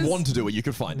but if that you was- want to do it, you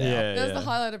can find out. That was the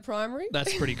highlight of primary.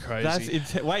 That's pretty crazy.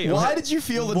 Wait, Why did you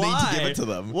feel the need to give why? it to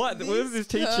them? What? This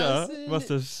teacher person must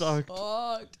have sucked.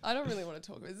 Fucked. I don't really want to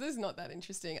talk about this. This is not that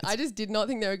interesting. I just did not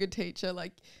think they were a good teacher.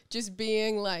 Like, just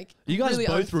being like, you guys really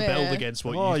both unfair. rebelled against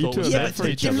what Oh, you you thought two was are Yeah, bad bad but for the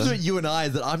each difference other. between you and I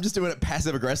is that I'm just doing it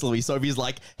passive aggressively. Sophie's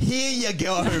like, here you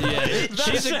go. Yeah,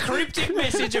 she's a cryptic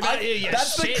message about you.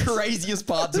 That's shit. the craziest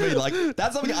part to me. Like,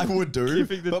 that's something I would do.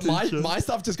 Keeping the But teacher. my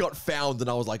stuff just got found, and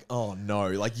I was like, oh no.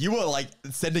 Like, you were like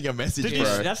sending a message,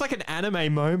 bro. That's like an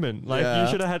anime moment. Like Yeah.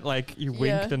 you should have had like you winked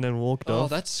Yeah. and then walked Oh, off.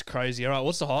 that's crazy. All right,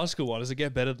 what's the high school one? Does it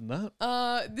get better than that?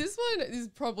 This one is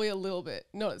probably a little bit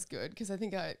not as good because I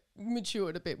think I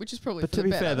matured a bit, which is probably But for to the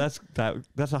be better. fair,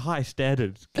 that's a high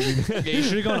standard. Yeah, you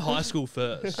should have gone high school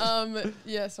first.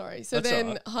 Yeah, sorry. So That's then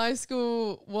alright. high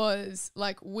school was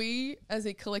like we as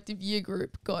a collective year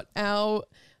group got our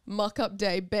muck up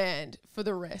day banned for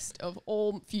the rest of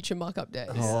all future muck up days.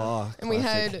 Oh, And we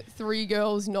classic. had 3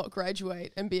 girls not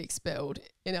graduate and be expelled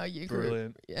in our year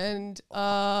Brilliant. group. And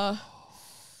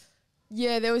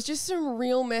yeah, there was just some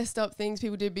real messed up things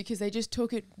people did because they just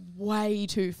took it way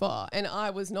too far. And I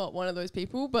was not one of those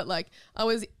people, but like I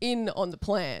was in on the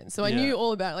plan. So I Yeah. knew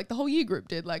all about it. Like the whole year group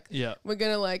did. Like Yeah. we're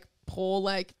going to like pour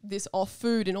like this off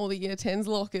food in all the year 10s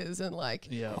lockers and like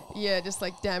Yeah. just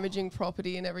like damaging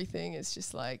property and everything. It's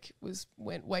just like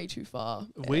went way too far.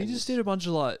 We And just did a bunch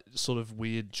of like sort of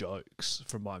weird jokes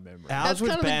from my memory. Ours That's was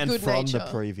kind of a banned good from the nature.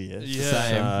 previous. Yeah.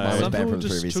 Same. Mine was Some banned people from the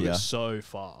just previous took year. it so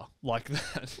far like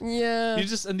that. Yeah. You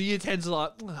just and the year 10s are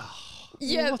like, oh,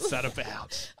 Yeah. what's that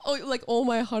about? Oh, like all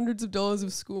my hundreds of dollars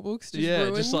of school books just Yeah,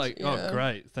 ruined. just like, Yeah. oh,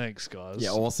 great, thanks, guys. Yeah,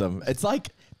 awesome. It's like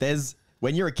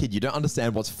when you're a kid, you don't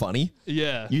understand what's funny.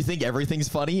 Yeah. You think everything's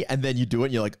funny, and then you do it,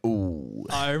 and you're like, ooh.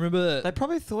 I remember. You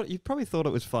probably thought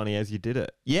it was funny as you did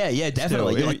it. Yeah,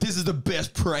 definitely. Still, You're like, this is the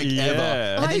best prank ever.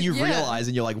 Yeah. And then you Yeah. realize,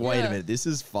 and you're like, wait a Yeah. minute, this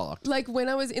is fucked. Like when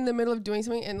I was in the middle of doing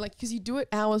something and like, because you do it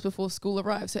hours before school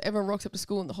arrives. So everyone rocks up to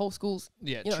school and the whole school's,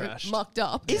 Yeah, you know, trashed. mucked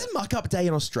up. Is Muck Up Day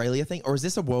an Australia thing, or is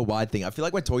this a worldwide thing? I feel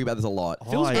like we're talking about this a lot.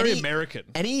 feels Oh, very Any- American.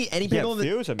 Any Yeah, people it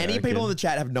feels any people American. in the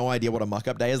chat have no idea what a Muck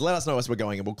Up Day is? Let us know as we're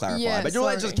going, and we'll clarify. Yeah, but let's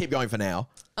sorry. just keep going for now.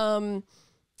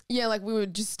 Yeah, like we were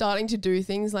just starting to do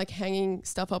things like hanging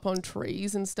stuff up on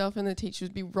trees and stuff, and the teachers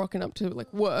would be rocking up to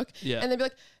like work, Yeah. and they'd be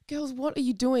like, "Girls, what are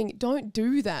you doing? Don't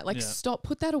do that! Like, Yeah. stop,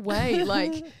 put that away!"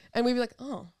 Like, and we'd be like,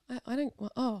 "Oh, I don't.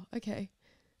 Well, oh, okay,"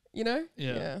 you know?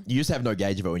 Yeah. You just have no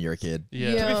gauge of it when you're a kid.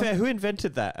 Yeah. Yeah. To be fair, who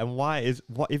invented that and why is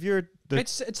what if you're the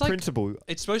It's like principal?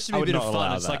 it's supposed to I be a would bit of not fun.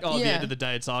 allow It's like, that. oh, at the Yeah. end of the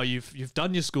day, it's you've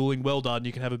done your schooling, well done.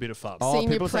 You can have a bit of fun. Oh, Senior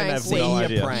people saying they have pranks. no Senior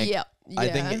idea. prank. Yep. I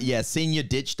Yeah. think, senior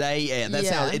ditch day. Yeah, that's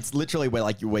how Yeah. it's literally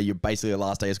where you're basically the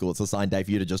last day of school. It's a assigned day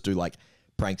for you to just do like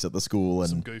pranks at the school and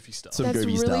Some goofy stuff. some That's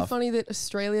goofy really stuff. funny that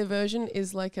Australia version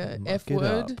is like a F it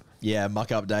word. up. Yeah,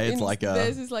 Muck Up Day. It's And like a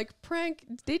theirs is like prank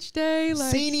ditch day,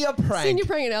 like senior prank. senior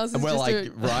prank, and ours is and we're just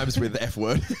like rhymes with F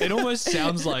word. It almost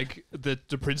sounds like the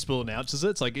principal announces it.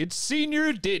 It's like, it's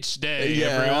senior ditch day, Yeah.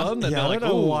 everyone. And Yeah, they're I like, don't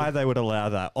know "Ooh." why they would allow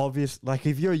that. Obvious, like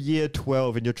if you're year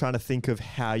 12 and you're trying to think of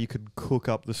how you could cook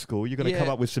up the school, you're going to Yeah. come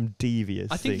up with some devious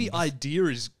I think things. the idea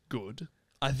is good.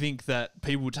 I think that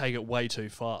people take it way too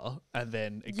far and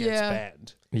then it gets Yeah.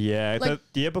 banned. Yeah, Like-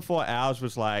 the year before ours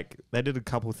was like they did a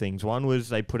couple things. One was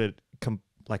they put it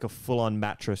like a full-on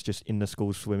mattress just in the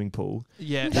school swimming pool.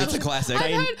 Yeah. That's a classic.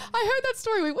 I heard that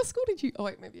story. Wait, what school did you? Oh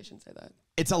wait, maybe I shouldn't say that.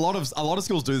 It's a lot of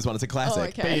schools do this one. It's a classic. Oh,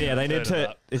 okay. But yeah, they I've need heard to.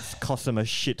 of It's cost them a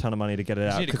shit ton of money to get it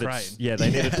out. need a 'cause it's- crane. Yeah,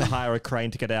 they needed to hire a crane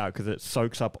to get it out because it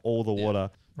soaks up all the water.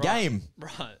 Game.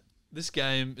 Right. This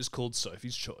game is called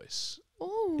Sophie's Choice.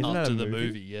 Oh, Isn't that After a the movie?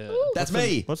 movie, yeah. That's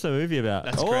me. What's the movie about?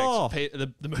 That's oh, correct.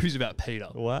 The movie's about Peter.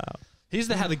 wow.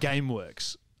 Here's how the game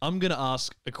works. I'm going to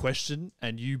ask a question,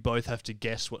 and you both have to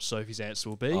guess what Sophie's answer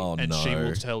will be, Oh, and she no.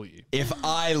 will tell you. If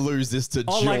I lose this to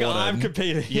Oh, Jordan, like I'm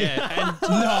competing. Yeah, no,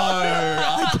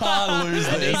 I can't lose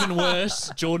and this. even worse,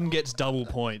 Jordan gets double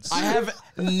points. I have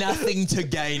nothing to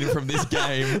gain from this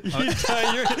game.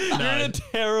 you're in a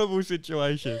terrible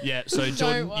situation. Yeah, so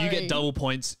Jordan, you worry. get double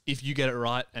points if you get it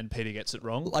right and Peter gets it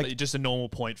wrong. Like- Like just a normal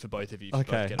point for both of you. If you both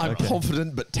Okay, get it I'm right.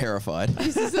 confident but terrified.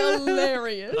 this is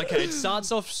hilarious. Okay, it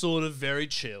starts off sort of very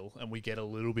chill, and we get a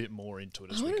little bit more into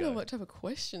it as I we want to go. know what type of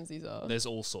questions these are. There's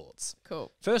all sorts.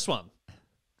 Cool. First one.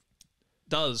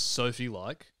 Does Sophie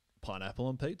like pineapple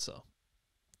on pizza?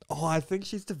 Oh, I think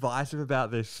she's divisive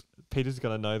about this. Peter's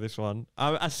gonna know this one.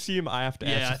 I assume I have to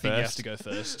answer Yeah, I think you have first. to go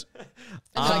first.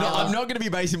 I'm not going to be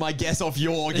basing my guess off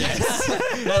your guess.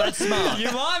 No, that's smart.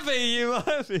 You might be. You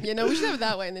might be. Yeah, no, we should have it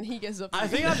that way, and then he gets up. I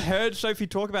think I've heard Sophie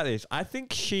talk about this. I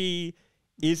think she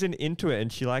isn't into it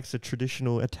and she likes the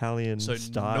traditional Italian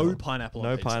style. No pineapple on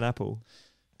No pizza. pineapple.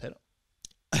 Peter.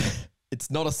 It's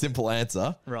not a simple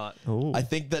answer. Right. Ooh. I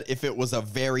think that if it was a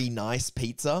very nice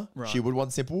pizza, she would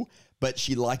want simple, but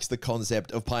she likes the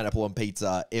concept of pineapple on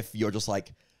pizza if you're just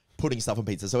like putting stuff on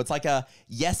pizza. So it's like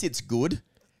yes, it's good,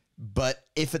 but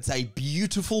if it's a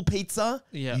beautiful pizza,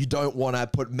 you don't want to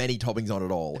put many toppings on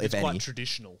at all, if it's any. quite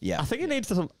traditional. Yeah. I think it needs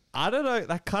some. I don't know.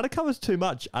 That kind of covers too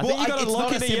much. I think you got to it's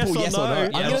lock not in a a simple yes or no.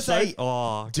 I'm Yeah, going to say,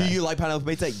 okay. do you like pineapple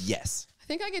pizza? Yes. I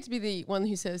think I get to be the one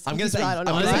who says I'm going to say- right or I'm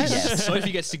not. gonna say Right? yes.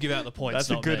 Sophie gets to give out the points. That's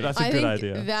a not good. me. That's a I good think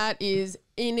idea. that is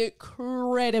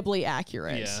incredibly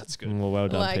accurate. Yeah, that's good. Well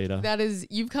done, Like Peter. that is,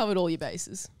 you've covered all your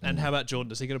bases. And how about Jordan?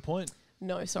 Does he get a point?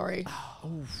 No, sorry.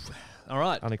 All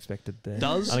right. Unexpected there.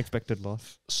 Does- Unexpected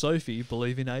loss? Sophie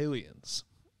believe in aliens?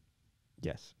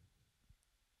 Yes.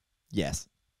 Yes.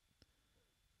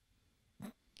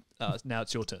 Now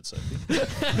it's your turn, Sophie.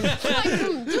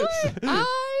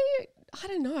 I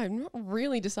don't know. I'm not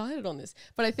really decided on this,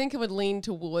 but I think I would lean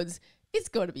towards it's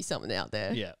got to be something out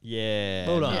there. Yeah. Yeah.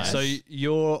 Well done. nice. So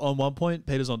you're on 1 point.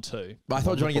 Peter's on 2. But I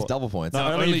thought Johnny gets double points.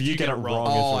 No, only if you get it wrong.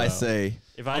 as Oh, well. I see.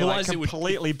 If I Otherwise like it would-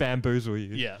 completely bamboozle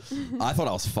you. Yeah. I thought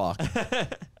I was fucked.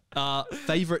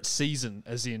 Favorite season,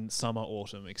 as in summer,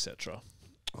 autumn, etc.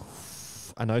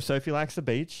 I know Sophie likes the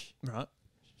beach. Right.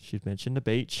 She's mentioned the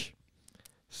beach.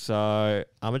 So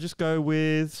I'm going to just go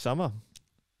with summer.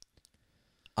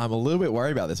 I'm a little bit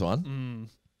worried about this one.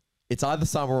 It's either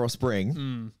summer or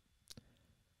spring.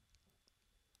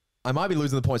 I might be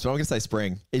losing the points, but I'm going to say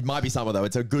spring. It might be summer, though.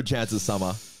 It's a good chance it's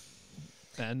summer.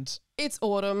 And It's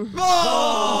autumn.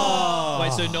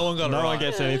 wait, so no one got it No right. one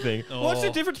gets anything. What's the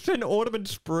Oh. difference between autumn and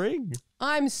spring?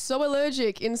 I'm so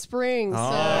allergic in spring, so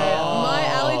my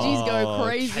allergies go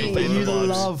crazy. But You vibes.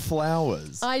 love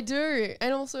flowers. I do,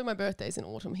 and also my birthday's in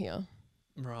autumn here.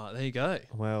 Right, there you go.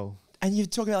 Well, And you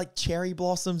talk about like cherry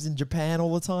blossoms in Japan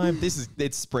all the time.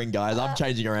 It's spring, guys. I'm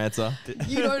changing your answer.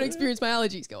 You don't experience my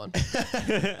allergies. Go on.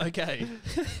 Okay.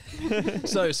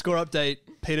 So, score update.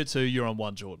 Peter 2, you're on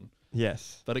 1, Jordan.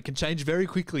 yes. But it can change very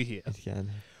quickly here. Yeah.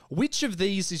 Which of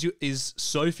these is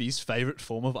Sophie's favourite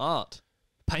form of art?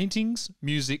 Paintings,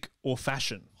 music, or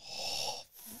fashion?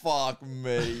 Fuck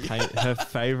me. Her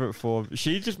favorite form.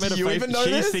 She just made Do a you face. even know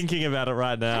She's this? thinking about it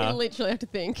right I now. literally have to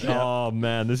think. Oh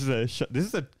man, this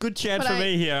is a good chance But for I-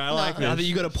 me here. I no. like I think this.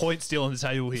 you got a point still on the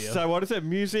table here. So what is it?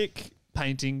 Music.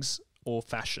 Paintings or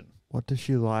fashion? What does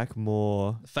she like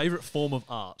more? Favourite form of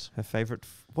art? Her favorite.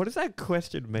 What does that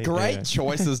question mean? Great Anyway?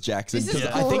 choices, Jackson. This is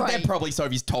 'cause I think they're great. probably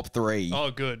Sophie's top 3.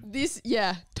 Oh, good. This,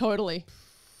 yeah, totally.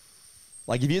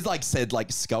 Like if you like said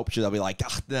like sculpture, they'll be like,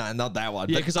 nah, not that one.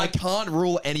 Yeah, But 'cause I I- can't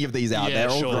rule any of these out. Yeah, They're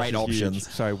all sure. great This is huge.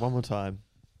 options. Sorry, one more time.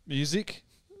 Music,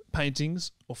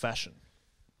 paintings, or fashion?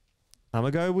 I'm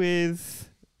gonna go with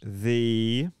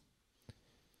the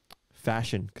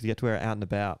fashion because you get to wear it out and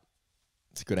about.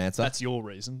 It's a good answer. That's your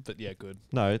reason, but yeah, good.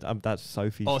 No, that's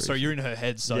Sophie's. Oh, sorry, reason. you're in her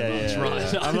head so Yeah, much. yeah,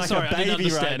 Right. yeah. I'm like sorry, a I didn't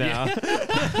baby right understand.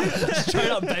 now. Yeah. Straight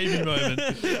up baby moment.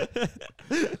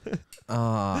 What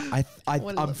I'm will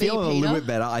it be, feeling a little Peter? bit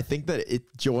better. I think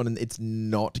that Jordan, it's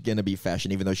not going to be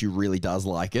fashion, even though she really does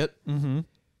like it.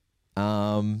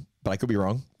 But I could be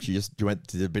wrong. She just went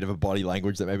to a bit of a body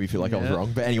language that made me feel like I was Yeah.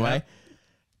 wrong. But anyway,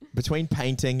 between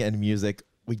painting and music,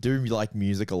 we do like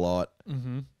music a lot.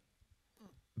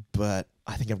 But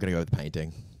I think I'm going to go with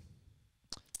painting.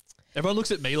 Everyone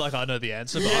looks at me like I know the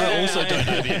answer, but I also don't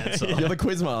know the answer. You're the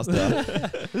quiz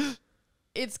master.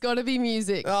 It's got to be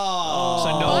music. Oh,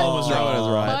 So no one was no right. one was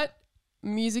right. But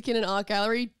music in an art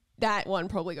gallery, that one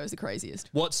probably goes the craziest.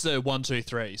 What's the 1, 2,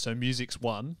 3? So music's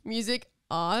 1. Music,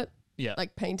 art, Yeah.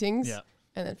 like paintings, Yeah.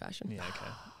 and then fashion. Yeah, okay.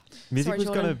 Music Sorry, was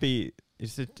gonna Jordan. be.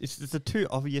 It's a too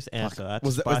obvious answer. I had to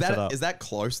Was spice it up. is that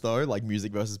close though? Like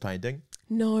music versus painting?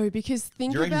 No, because Do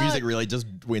think you reckon about music really just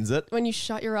wins it? when you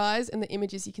shut your eyes and the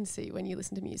images you can see when you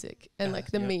listen to music and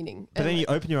like the meaning. But and then you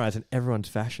like, open your eyes and everyone's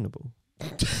fashionable.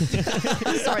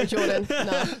 sorry, Jordan.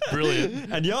 No.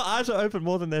 Brilliant. And your eyes are open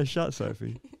more than they're shut,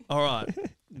 Sophie. All right.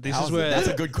 This is where That's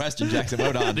a good question, Jackson.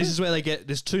 Well done. this is where they get.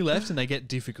 There's 2 left, and they get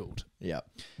difficult. Yeah.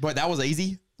 But that was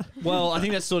easy. Well, I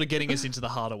think that's sort of getting us into the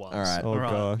harder ones. All right. Oh,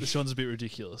 gosh. This one's a bit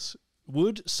ridiculous.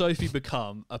 Would Sophie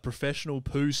become a professional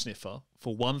poo sniffer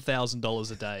for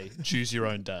 $1,000 a day? Choose your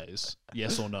own days.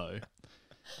 Yes or no?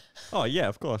 Oh yeah,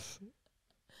 of course.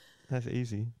 That's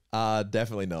easy.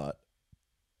 Definitely not.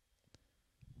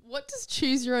 What does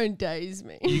choose your own days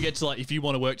mean? You get to like, if you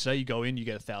want to work today, you go in, you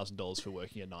get $1,000 for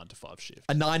working a 9 to 5 shift.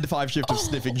 A 9 to 5 shift of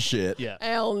sniffing shit. Yeah.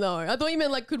 Hell no. I thought you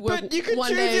meant like could work But you could one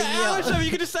choose day your a year. hours. So you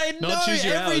could just say no Not choose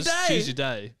your every hours, day. choose your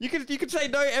day. You could say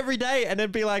no every day and then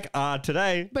be like,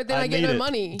 today. But then I get need no it.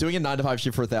 money. Doing a 9 to 5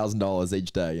 shift for $1,000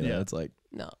 each day, you know, Yeah. it's like.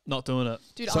 No. Not doing it.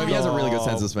 Dude, Sophie has a really good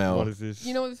sense of smell. What is this?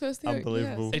 You know what the first thing?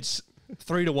 Unbelievable. It's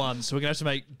 3 to 1, so we're going to have to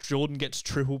make Jordan gets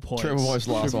triple points. Triple voice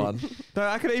last one. No,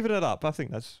 I could even it up. I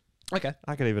think that's. Okay.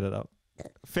 I could even it up.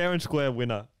 Fair and square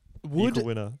winner. Would Equal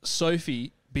winner.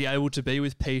 Sophie be able to be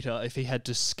with Peter if he had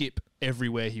to skip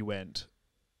everywhere he went?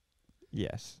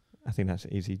 Yes. I think that's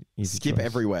easy. Skip choice.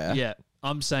 everywhere. Yeah.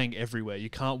 I'm saying everywhere. You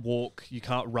can't walk, you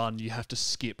can't run, you have to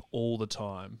skip all the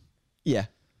time. Yeah.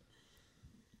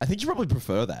 I think you probably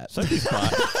prefer that. Sophie's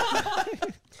smart.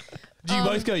 Do you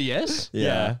both go yes?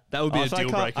 Yeah. That would be Oh, a so I deal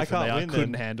can't- breaker I for me. can't I win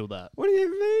couldn't then. handle that. What do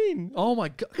you mean? Oh my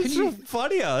god. Can It's you,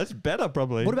 funnier. It's better,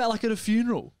 probably. what about like at a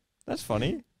funeral? That's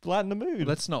funny. Lighten the mood.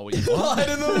 That's not what you want. Light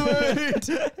in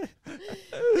the mood.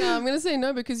 Yeah, I'm gonna say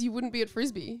no because you wouldn't be at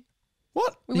Frisbee.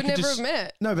 What? We You would could never just- have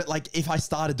met. No, but like if I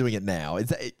started doing it now, is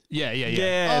that, Yeah.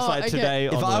 yeah, it's Oh, like okay. today.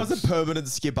 if I was onwards. a permanent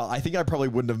skipper, I think I probably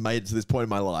wouldn't have made it to this point in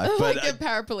my life. But Like a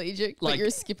paraplegic, but like- you're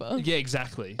a skipper. Yeah,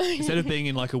 exactly. Instead of being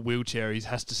in like a wheelchair, he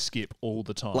has to skip all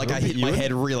the time. like I hit my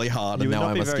head really hard you and would now not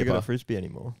I'm be a very good skipper. at frisbee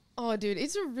anymore. Oh, dude,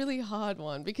 it's a really hard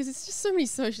one because it's just so many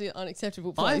socially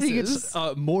unacceptable I places. think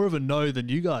it's more of a no than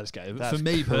you guys gave it. That's For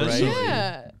me crazy. personally.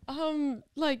 yeah.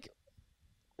 Like,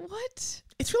 what?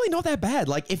 It's really not that bad.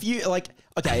 Like if you like,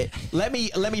 okay, let me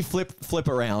flip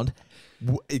around.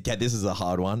 Okay, this is a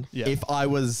hard one. Yeah. If I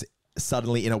was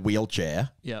suddenly in a wheelchair,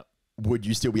 Yeah. would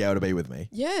you still be able to be with me?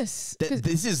 Yes. 'Cause-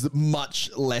 This is much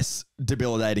less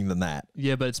debilitating than that.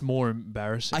 Yeah, but it's more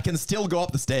embarrassing. I can still go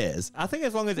up the stairs. I think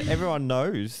as long as everyone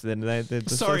knows, then the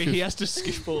Sorry, social- he has to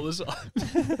skip all the time.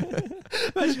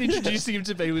 Imagine introducing him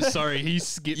to me with sorry, he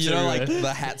skips You know, like everywhere.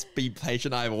 the hats be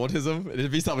patient, I have autism.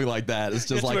 It'd be something like that. It's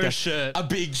just to like wear a shirt. a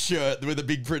big shirt with a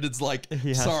big print. It's like, He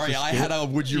has sorry, to I skip. had a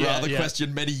would you Yeah, rather yeah.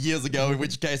 question many years ago, in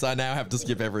which case I now have to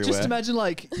skip everywhere. Just imagine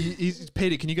like,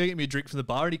 Peter, can you go get me a drink from the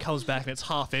bar? And he comes back and it's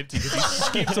half empty because he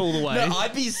skipped all the way. No,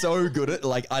 I'd be so good at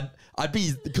like I'd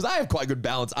be because I have quite good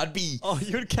balance. I'd be Oh,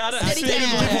 you'd count it Steady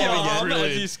as cam.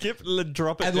 as you skip,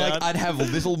 drop it and down. like I'd have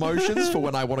little motions for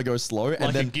when I want to go slow, and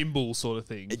like then a gimbal sort of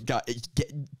thing.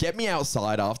 get me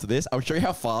outside after this. I'll show you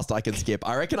how fast I can skip.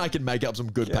 I reckon I can make up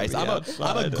some good Get pace. me I'm a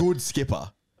outside. good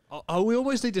skipper. Oh, we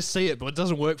always need to see it, but it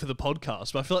doesn't work for the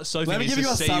podcast. But I feel like Sophie Let me needs give you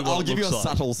to a see what I'll it give you a looks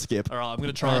like. subtle skip. All right, I'm going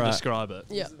to try and Alright. describe it.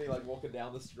 Yeah. This is me like walking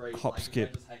down the street, Hop, like,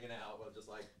 skip. just hanging out, but just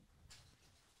like.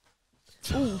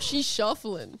 Ooh, she's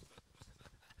shuffling.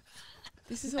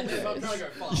 This is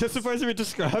hilarious. You're supposed to be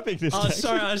describing this. Oh, Jack.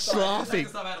 sorry, I was laughing.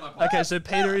 Okay, so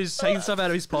Peter is taking stuff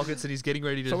out of his pockets and he's getting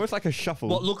ready It's to almost like a shuffle.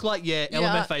 what look like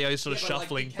LMFAO sort of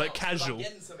shuffling, but casual.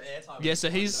 Yeah, so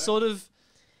he's sort of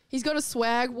He's got a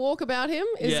swag walk about him.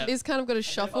 Yeah. He's kind of got a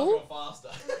shuffle. faster.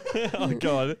 Oh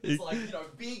god, It's like,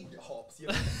 big hops, you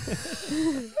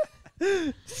know?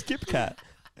 skip cat.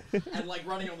 And like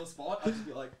running on the spot, I'd just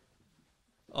be like,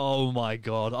 oh my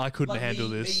god, I couldn't handle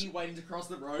this. me waiting to cross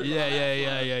the road.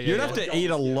 Yeah. You'd have to eat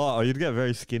a lot, or you'd get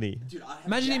very skinny. Dude, I'd have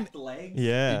Imagine him- jacked legs.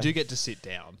 Yeah. You do get to sit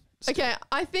down. Okay,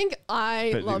 I think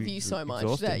I But love it's you so much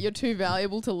exhausting. that you're too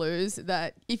valuable to lose.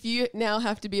 That if you now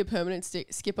have to be a permanent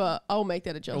skipper, I'll make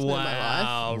that adjustment in my life.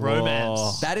 Wow, Whoa.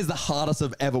 romance. That is the hardest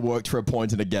I've ever worked for a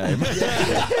point in a game.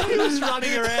 He was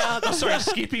running around. Oh, sorry,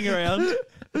 skipping around.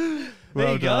 There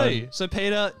Well you go. done. So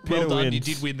Peter, well Peter done. You wins.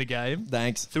 did win the game.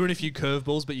 Thanks. Threw in a few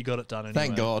curveballs, but you got it done anyway.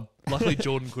 Thank God. Luckily,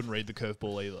 Jordan couldn't read the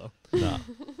curveball either. Nah.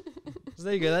 So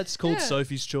there you go. That's called Yeah.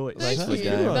 Sophie's Choice. Thank for the you.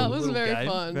 game. That was Little very game.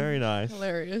 fun. Very nice.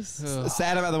 Hilarious.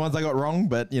 Sad about the ones I got wrong,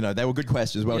 but they were good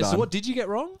questions. Well Yeah, done. so what did you get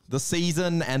wrong? The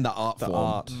season and the art The form.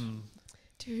 art.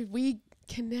 Dude, we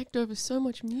connect over so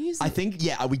much music. I think,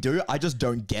 we do. I just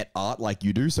don't get art like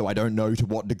you do, so I don't know to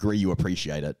what degree you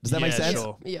appreciate it. Does that make Yeah, sense?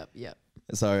 sure. Yep.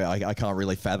 So I can't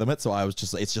really fathom it. So I was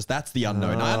just, it's just, that's the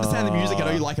unknown. I understand the music. I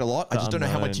know you like it a lot. I The just don't know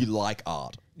how much you unknown. like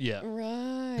art. Yeah.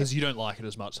 Right. Because you don't like it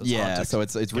as much. So it's Yeah, hard to so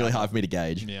it's really hard for me to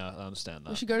gauge. Yeah, I understand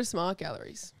We that. should go to smart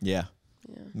galleries. Yeah.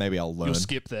 Maybe I'll learn. You'll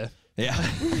skip there. Yeah.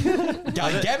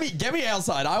 get me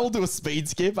outside. I will do a speed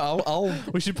skip. I'll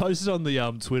We should post it on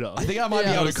the Twitter. I think I might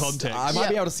Yeah. be able Out to of context. I might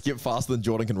be Yeah. able to skip faster than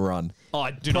Jordan can run. Oh,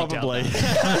 I do not doubt Probably.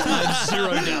 that.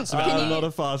 Zero doubts about I'm that. not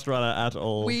a fast runner at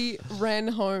all. We ran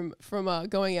home from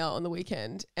going out on the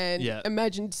weekend and Yeah.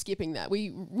 imagine skipping that.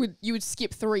 You would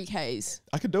skip 3Ks.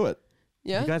 I could do it.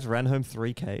 Yeah. You guys ran home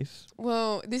 3Ks.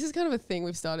 Well, this is kind of a thing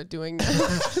we've started doing now. Go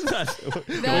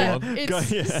That on. it's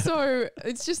Go- yeah. so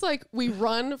it's just like we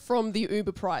run from the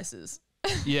Uber prices.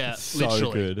 Yeah, So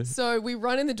literally. good. So we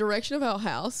run in the direction of our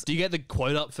house. Do you get the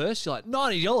quote up first? You're like,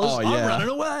 $90, Oh, I'm yeah. running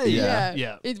away. Yeah.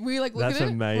 Yeah. We like look That's at it.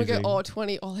 We amazing. go, oh,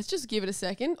 20. Oh, let's just give it a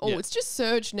second. Oh, Yeah. it's just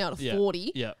surged now to Yeah.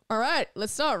 40. Yeah. All right,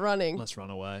 let's start running. Let's run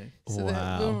away. So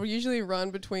Wow. we'll usually run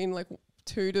between like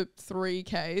 2 to 3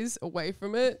 Ks away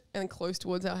from it and close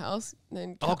towards our house. And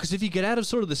then Oh, because if you get out of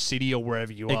sort of the city or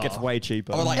wherever you are. It gets way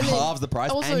cheaper. Or like And then halves the price,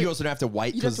 also- and you also don't have to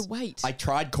wait. you don't have 'cause to wait. I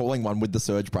tried calling one with the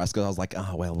surge price because I was like,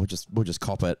 oh well, we'll just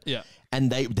cop it. Yeah. And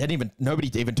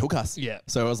nobody even took us. Yeah.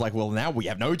 So I was like, well, now we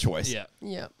have no choice. Yeah.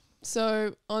 yeah.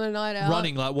 So on a night out,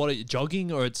 Running, like what are you,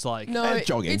 jogging or it's like. No,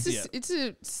 jogging. It's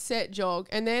a set jog,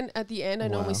 and then at the end I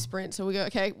normally sprint. So we go,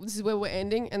 okay, this is where we're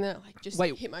ending, and then I like just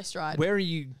Wait, hit my stride. Where are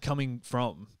you coming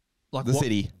from? Like The what,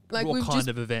 city. Like, what we've kind just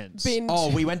of events? Been Oh,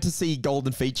 we went to see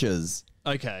Golden Features.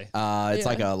 Okay. It's Yeah.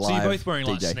 like a live. So you're both wearing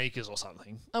like DJ. sneakers or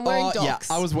something. I'm wearing Yeah, Docs.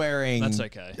 I was wearing. That's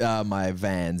okay. My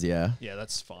Vans, yeah. Yeah,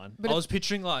 that's fine. But I if- was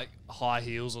picturing like high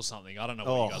heels or something. I don't know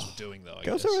what you guys were doing though. I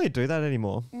Girls guess. don't really do that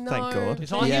anymore. No. Thank God.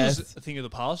 It's high Yes. heels a thing of the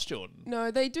past, Jordan.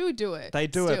 No, they do it. They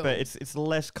do it, still. but it's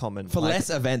less common. For Like, less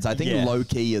events, I think yeah. low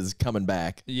key is coming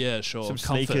back. Yeah, sure. some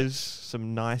Comfort. sneakers,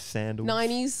 some nice sandals.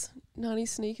 90s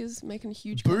sneakers making a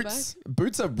huge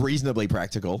Boots are reasonably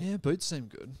practical. Yeah, boots seem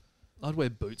good. I'd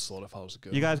wear boots a lot if I was a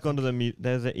girl. You guys gone to the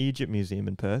there's an Egypt museum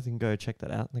in Perth. You can go check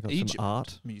that out. They got Egypt some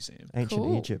art, museum. ancient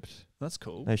Cool. Egypt. That's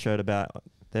cool. They showed about.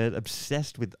 They're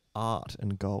obsessed with art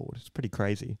and gold. It's pretty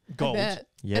crazy. Gold. I bet.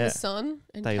 Yeah, And the sun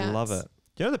and they cats. love it.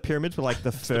 You know the pyramids were like the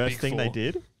the first big thing they four.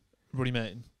 did. What do you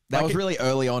mean? That Like was it- really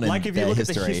early on in Like if you their look at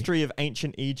the history. history of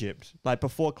ancient Egypt, like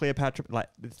before Cleopatra, like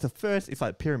it's the first. It's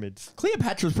like pyramids.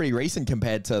 Cleopatra's pretty recent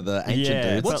compared to the ancient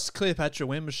Yeah, dudes. What's Cleopatra?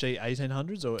 When was she?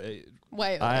 1800s or?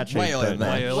 Way I early. actually Way earlier don't than know.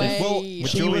 that. Way early. Way Well, early.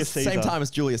 she Julius was same Caesar. time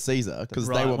as Julius Caesar because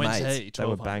Right, they were when's mates. he? They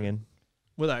were 1200? banging.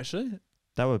 Were they actually?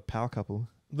 They were a power couple.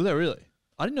 Were they really?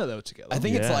 I didn't know they were together. I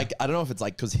think it's Yeah. like I don't know if it's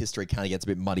like because history kind of gets a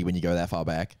bit muddy when you go that far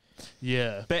back.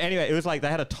 Yeah. But anyway, it was like they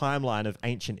had a timeline of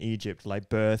ancient Egypt, like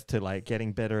birth to like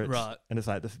getting better at, Right. and it's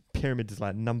like the pyramids is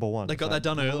like number one. They It's got like,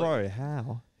 that done early. Bro,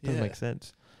 how? Doesn't Yeah. make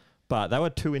sense. But they were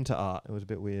too into art. It was a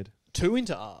bit weird. Too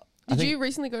into art. I Did think- you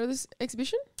recently go to this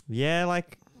exhibition? Yeah,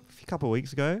 like a couple of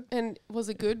weeks ago. And was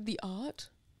it good, the art?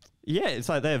 Yeah, it's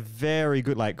like they're very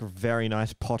good, like very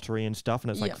nice pottery and stuff,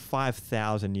 and it's Yeah. like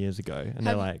 5,000 years ago, and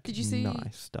they're like did you see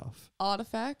nice stuff.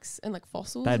 Artifacts and like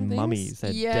fossils They had and things? mummies. They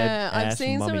had Yeah, dead I've ass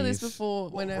seen some of this mummies. before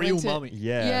when I Real went to... mummy.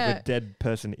 Yeah, Yeah. with dead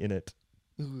person in it.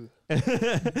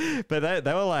 But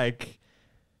they were like,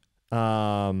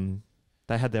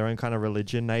 they had their own kind of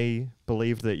religion. They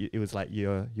believed that it was like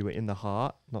you were in the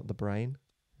heart, not the brain,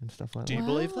 and stuff like Do that. you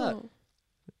believe that? Wow.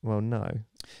 Well, no.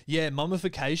 Yeah,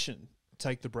 mummification.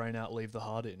 Take the brain out, leave the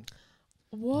heart in.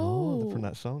 Whoa. Oh, from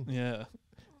that song. Yeah.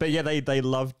 But yeah, they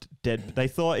loved dead. They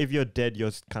thought if you're dead,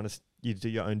 you're kind of you do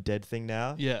your own dead thing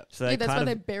now. Yeah. So Yeah, they that's why kind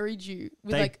they of buried you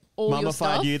with they like all your mummified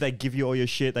stuff. you. They give you all your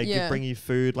shit. They Yeah. bring you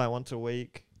food like once a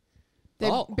week. They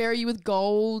Oh. bury you with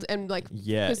gold and like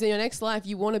Yeah. because in your next life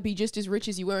you want to be just as rich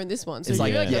as you were in this one. So It's you're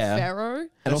like- like yeah. a pharaoh. And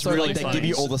That's also, really like, they funny. give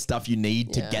you all the stuff you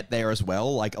need to Yeah. get there as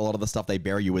well. Like, a lot of the stuff they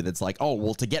bury you with, it's like, oh,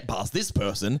 well, to get past this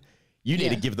person, you need Yeah.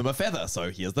 to give them a feather. So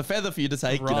here's the feather for you to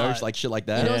take, you know, Right. just like shit like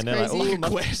You that. know Yeah, what's and they're like, crazy? "Ooh, my-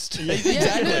 Quest.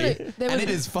 Exactly. there And was- it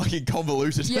is fucking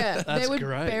convoluted. Yeah, That's they would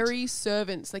great. bury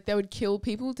servants. Like they would kill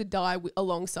people to die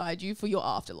alongside you for your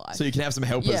afterlife. So you can have some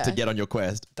helpers Yeah. to get on your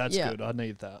quest. That's Yeah. good. I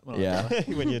need that. when I Yeah. die.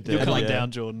 when you're dead. You're coming like, down,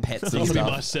 Jordan. pets I'll and be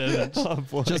stuff. my servant. Oh,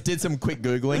 boy. Just did some quick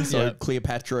Googling. So Yeah.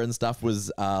 Cleopatra and stuff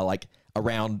was like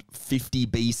around 50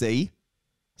 BC.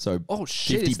 So Oh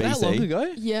shit! 50 It's that BC. long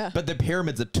ago. yeah, But the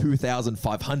pyramids are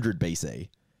 2,500 BC.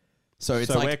 So it's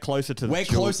so like we're closer to the we're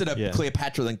jewel- closer to yeah.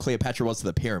 Cleopatra than Cleopatra was to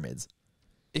the pyramids.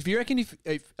 If you reckon if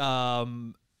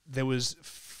there was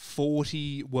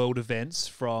 40 world events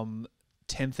from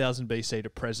 10,000 BC to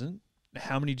present,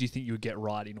 how many do you think you would get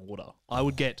right in order? I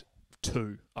would get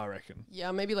 2, I reckon.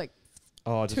 yeah, maybe like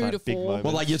Oh, just 2 like to big 4. moments.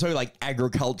 Well, like you're talking like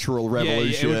agricultural Yeah,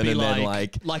 revolution it would be and then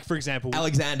like for example,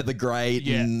 Alexander the Great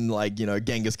Yeah. and like, you know,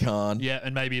 Genghis Khan. yeah,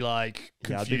 and maybe like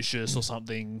Yeah, I'd be- Confucius or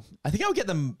something. I think I would get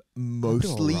them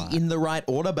mostly alright. in the right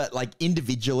order, but like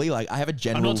individually, like I have a I'm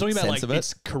general not talking about sense like of it.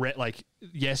 it's correct, like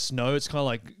yes, no. It's kind of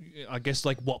like I guess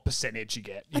like what percentage you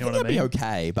get. You I know think what I I'd mean? be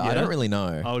okay, but I Yeah? don't really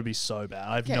know. I would be so bad.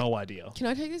 I have Okay. no idea. Can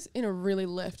I take this in a really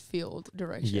left field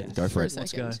direction? Yeah, go for a it.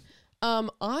 Let's second? go.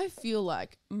 I feel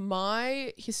like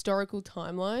my historical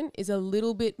timeline is a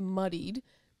little bit muddied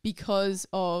because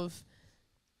of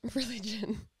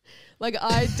religion. Like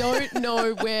I don't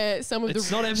know where some of It's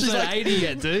the not episode like, 80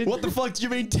 yet, dude. What the fuck do you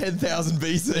mean 10,000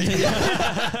 BC?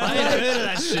 I ain't heard of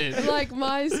that shit. like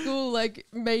my school like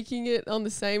making it on the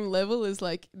same level as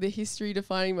like the history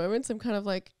defining moments. I'm kind of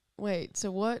like, wait,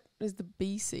 so what is the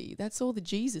BC? That's all the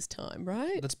Jesus time,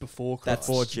 right? That's before Christ. That's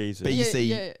for Jesus. BC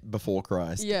Yeah. before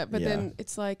Christ. Yeah, but then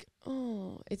it's like,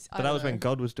 it's. But that was when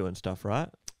God was doing stuff, right?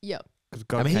 Yep. Because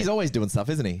God. I mean, he's came- always doing stuff,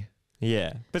 isn't he?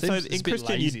 yeah. But Seems so it's in a bit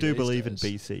Christian, you lazy do these believe in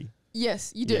days. BC.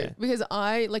 Yes, you do, Yeah. because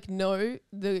I know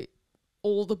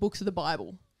all the books of the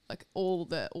Bible, like all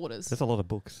the orders. There's a lot of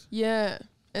books. Yeah,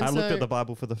 and I so looked at the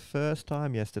Bible for the first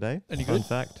time yesterday. And you Fun good?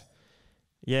 fact.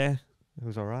 Yeah, it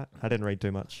was all right. I didn't read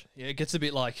too much. Yeah, it gets a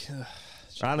bit like.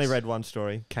 I only read one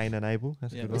story, Cain and Abel.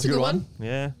 That's Yeah, a good It's one. a good one.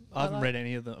 Yeah. I haven't like- read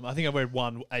any of them. I think I read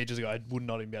one ages ago. I would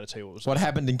not even be able to tell you what it was. What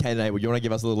happened in Cain and Abel? You want to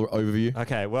give us a little overview?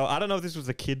 Okay, well, I don't know if this was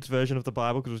the kids' version of the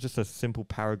Bible because it was just a simple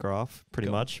paragraph, pretty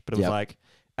Cool. much. But it was Yep. like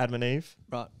Adam and Eve,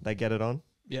 Right. they get it on.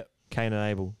 Yep. Cain and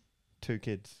Abel, 2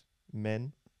 kids,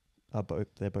 men,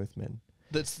 they're both men.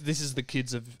 This is the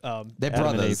kids of They're Adam and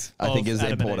brothers, I Eve. think Of is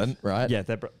Adam and important, right?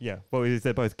 Yeah, well,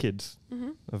 they're both kids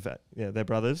Mhm. of that. Yeah, they're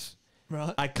brothers.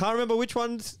 right. I can't remember which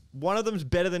ones. One of them's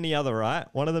better than the other, right?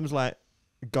 One of them's like,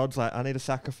 God's like, I need a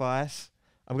sacrifice.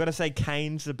 I'm going to say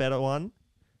Cain's the better one.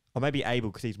 Or maybe Abel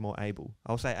because he's more able.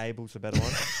 I'll say Abel's the better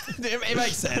one. It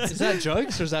makes sense. Is that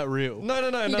jokes or is that real? No.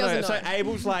 He doesn't So know.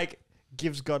 Abel's like,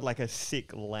 gives God like a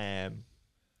sick lamb.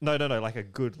 No, like a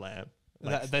good lamb.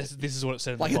 Like, This is what it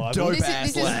said in Like the a Bible. dope This ass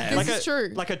is, this lamb. is, like this a, is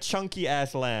true. like a chunky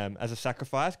ass lamb as a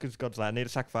sacrifice because God's like, I need a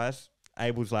sacrifice.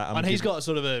 Abel's like, And he's got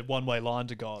sort of a one-way line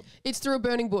to God. It's through a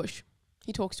burning bush.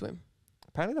 He talks to him.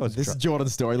 apparently that was This is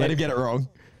Jordan's story. Let him get it wrong.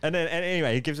 and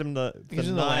anyway, he gives him the Gives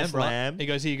him nice the lamb, lamb. right? He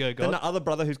goes, here you go, Then God. the other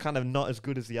brother who's kind of not as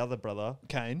good as the other brother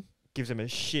Cain. gives him a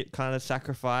shit kind of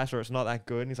sacrifice or it's not that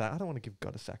good. And he's like, I don't want to give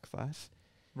God a sacrifice.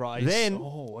 Right. Then-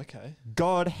 Oh, okay.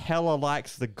 God hella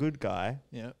likes the good guy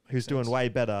Yeah. who's doing way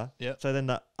better. Yeah. So then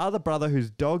the other brother who's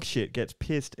dog shit gets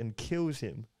pissed and kills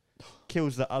him.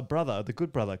 Kills the brother, the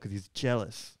good brother, because he's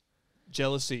jealous.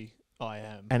 Jealousy, I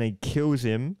am. And he kills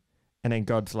him. And then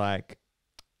God's like,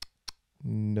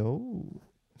 no,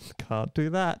 can't do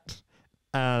that.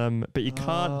 But you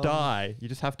can't die. You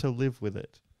just have to live with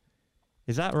it.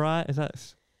 Is that right? Is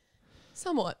that...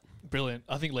 Somewhat. Brilliant.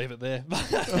 I think leave it there.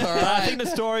 I think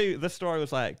the story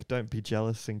was like, don't be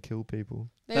jealous and kill people.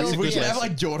 They That's all- a We good should have lesson.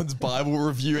 like Jordan's Bible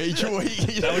review each week.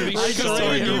 That would be Like, so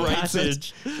story good. who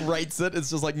Passage. rates it. It's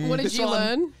just like, What did this you one,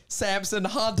 learn? Samson,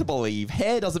 hard to believe.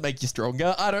 Hair doesn't make you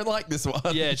stronger. I don't like this one.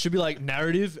 Yeah, it should be like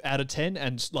narrative out of 10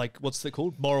 and like, what's it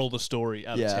called? Moral of the story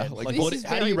out Yeah, of 10. like- Like, This what, is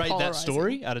how do you very rate that polarizing.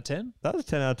 story out of 10? That was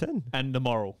 10 out of 10. And the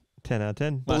moral. 10 out of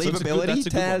 10. Well, so it's a good- Believability, that's a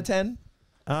good 10 out one. of 10.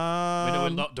 We know we're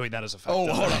not doing that as a factor. Oh,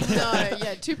 hold on. No,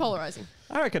 yeah, too polarizing.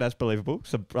 I reckon that's believable.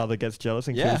 So brother gets jealous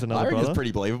and Yeah, kills I another reckon brother. it's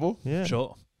pretty believable. Yeah.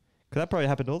 Sure. Because that probably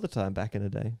happened all the time back in the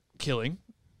day. Killing.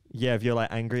 Yeah, if you're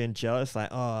like angry and jealous, like,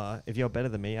 oh, if you're better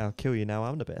than me, I'll kill you. Now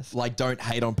I'm the best. Like, don't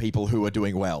hate on people who are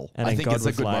doing well. And I then think God it's a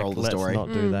was good like, moral of the let's story.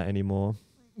 not do that anymore.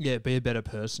 Yeah, be a better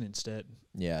person instead.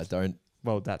 Yeah, don't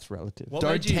Well, that's relative. What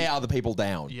don't made you- tear other people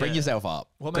down. Bring Yeah. yourself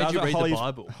up. What I made was you at read Holly's, the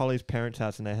Bible? Holly's parents'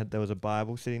 house, and there was a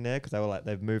Bible sitting there because they were like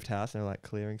they've moved house and they were like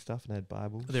clearing stuff and they had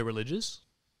Bibles. Are they religious?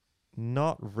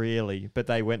 Not really, but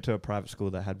they went to a private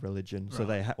school that had religion, so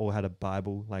they all had a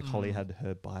Bible. Like Holly had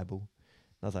her Bible.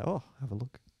 And I was like, oh, have a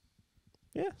look.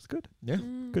 Yeah, it's good. Yeah.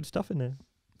 Good stuff in there.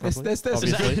 There's Probably. there's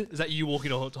Obviously. Is that you walking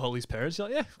to Holly's parents? You're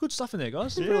like, yeah, good stuff in there,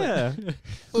 guys. Yeah.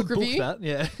 Book Book review. that,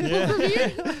 yeah. Yeah. Book review.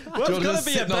 Well, Jordan's it's got to be a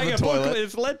sitting on the banger book. toilet.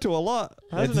 It's led to a lot,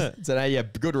 hasn't it? So, yeah,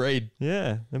 good read.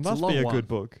 Yeah, it a must long be a one. good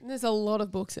book. There's a lot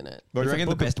of books in it. What do It's you a reckon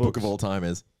the book of best book of books. all time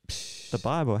is? The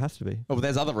Bible has to be. Oh, but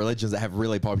there's other religions that have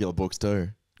really popular books too.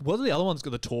 What are the other ones?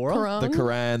 Got the Torah? Quran. The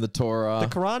Quran, the Torah. The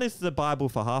Quran is the Bible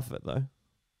for half of it, though.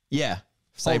 Yeah.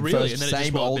 Same, really? first- And then it just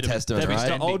same got a Old bit of a- Testament, They've The right?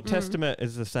 extended- Old Testament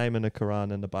is the same in the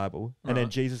Quran and the Bible. And then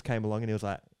Right. Jesus came along and he was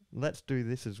like, let's do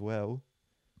this as well.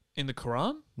 In the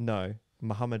Quran? No,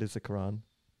 Muhammad is the Quran.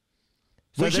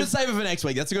 We So should there's- save it for next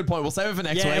week. That's a good point. We'll save it for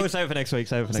next yeah, week. we'll save it for next week.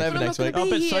 Save it for Save next it week. next I'm week. not Oh,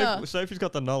 gonna but be here. Sophie's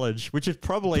got the knowledge, which is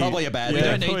probably Probably a bad We thing.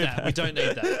 don't need probably that. We don't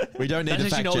need that. We don't need That's the actually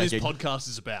fact not what this checking. podcast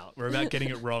is about. We're about getting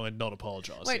it wrong and not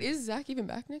apologising. Wait, is Zach even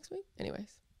back next week? Anyways.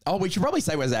 Oh, we should probably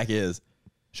say where Zach is.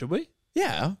 Should we?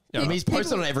 Yeah. I mean, People- he's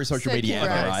posted on every social said media ever,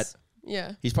 right? congrats.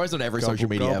 Yeah. He's posted on every Gobble, social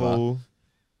media ever. gobble.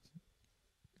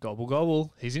 Gobble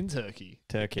gobble. He's in Turkey.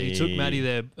 Turkey. He took Maddie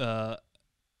there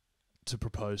to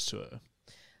propose to her.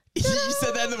 You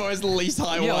said that in the most least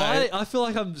high Yeah, way. I feel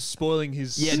like I'm spoiling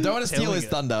his. Yeah, don't want to steal telling his it.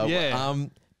 thunder. Yeah.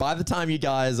 By the time you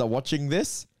guys are watching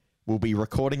this, we'll be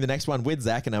recording the next one with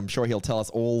Zach, and I'm sure he'll tell us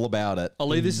all about it. I'll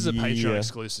leave this as a Patreon Yeah.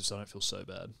 exclusive, so I don't feel so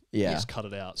bad. Yeah. Just cut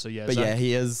it out. So yeah. But Zach- yeah,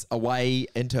 he is away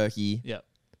in Turkey. Yeah.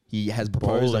 He has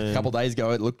proposed Ballin'. a couple days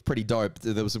ago. It looked pretty dope.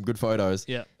 There was some good photos.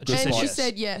 Yeah. Good And spots. she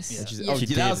said yes. Yeah. And she's- Yes. oh, She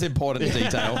yeah, that did. was important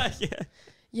detail. yeah.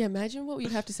 Yeah, imagine what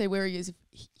you'd have to say where he is if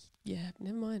Yeah,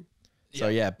 never mind. So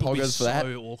yeah, It'd be poggers for that.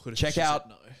 so awkward if Check she said out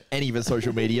no. any of his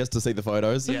social medias to see the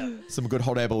photos. Yeah. Some good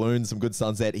hot air balloons, some good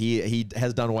sunset. He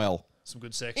has done well. Some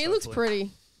good sex. He looks hopefully.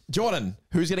 pretty. Jordan,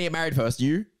 who's going to get married first,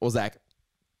 you or Zach?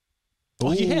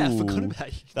 Oh yeah, I Ooh. forgot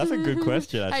about you. That's a good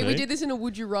question, actually. Hey, we did this in a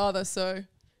Would You Rather, so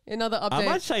another update. I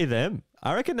might say them.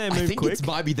 I reckon they I move think quick. it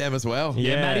might be them as well.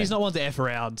 Yeah. Yeah, Maddie's not one to F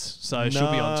around, so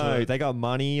she'll be on to it. They got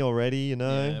money already, you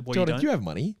know. Yeah, well, Jordan, you do you don't? have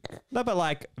money? No, but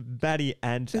like Maddie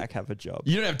and Zack have a job.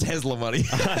 You don't have Tesla money.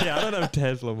 Yeah, I don't have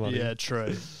Tesla money. Yeah,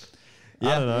 true. I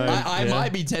don't know. I Yeah.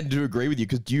 might be tempted to agree with you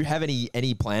because do you have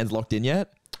any plans locked in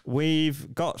yet?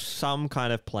 We've got some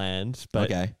kind of plans,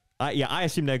 but Okay. I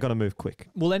assume they're gonna move quick.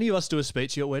 Will any of us do a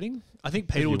speech at your wedding? I think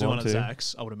Peter you will do one want at to.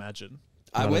 Zach's, I would imagine.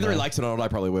 I don't Whether he know. likes it or not, I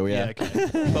probably will, yeah. Okay.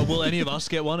 But will any of us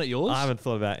get one at yours? I haven't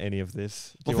thought about any of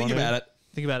this. Do Well, you think want about to? it.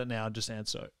 Think about it now and just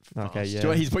answer it. Okay, fast. yeah. Do you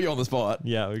want- he's put you on the spot.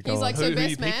 Yeah, we go He's on. like, Who So are you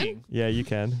best man? picking? Yeah, you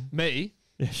can. Me?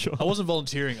 Yeah, sure. I wasn't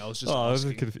volunteering. I was just I was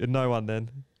asking. no one then.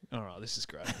 All right, this is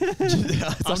great. Asking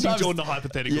Sometimes, Jordan the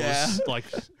hypotheticals. Yeah. Like,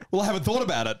 well, I haven't thought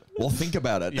about it. Well, think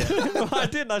about it. yeah. I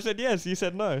didn't. I said yes. You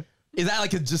said no. Is that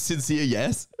like a just sincere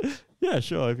yes? Yeah,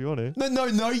 sure. If you want to.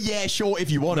 No, yeah, sure,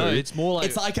 if you want No, to. it's more like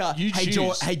it's like a you hey,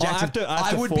 choose. hey Oh, I Jackson, have to- I have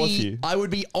to would force be you. I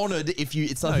would be honored if you.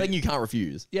 It's a No. thing you can't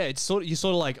refuse. Yeah, it's sort of, you're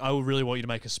sort of like, I would really want you to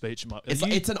make a speech. It's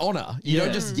like, it's an honor. You Yeah.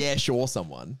 don't just sure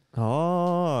someone.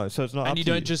 Oh, so it's not. and up you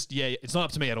to don't just, it's not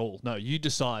up to me at all. No, you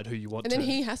decide who you want And to. then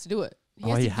he has to do it. He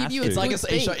Oh, has he to has give you to. a It's like good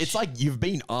it's speech. like you've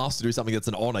been asked to do something that's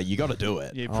an honor. You got to do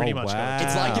it. Yeah, pretty Oh, much. wow.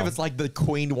 It's like if Wow. it's like the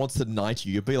Queen wants to knight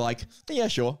you, you'd be like, yeah,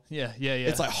 sure. Yeah.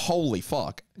 It's like holy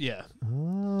fuck. yeah.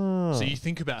 Oh. So you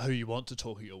think about who you want to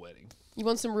talk at your wedding. You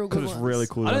want some real good Because ones. it's really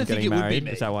cool. I that I'm don't think getting it would be married.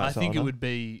 me. Is that why I it's think it honor? would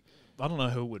be, I don't know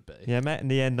who it would be. Yeah, Matt. In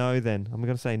the end, no. Then I'm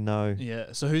gonna say no. Yeah.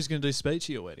 So who's going to do speech at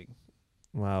your wedding?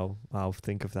 Well, I'll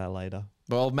think of that later.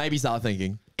 Well, maybe start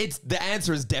thinking. It's the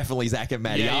answer is definitely Zach and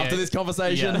Maddie Yeah, after yeah. this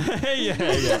conversation.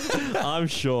 yeah. I'm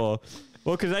sure.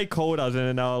 Well, because they called us and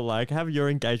then they were like, "Have your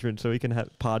engagement so we can have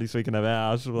parties, so we can have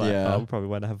ours." We're like, Yeah. oh, we probably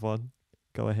won't have one.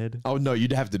 Go ahead. Oh no,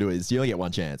 you'd have to do it. You only get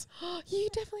one chance. You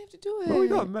definitely have to do it.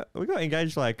 Well, we got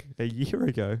engaged like a year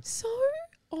ago. So?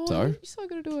 Oh, So? you're so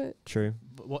going to do it. True.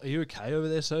 What, are you okay over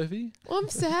there, Sophie? Well, I'm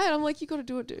sad. I'm like, you got to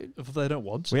do it, dude. If they don't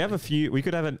want to. We have a few. We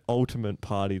could have an ultimate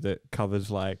party that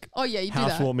covers like Oh, yeah, you do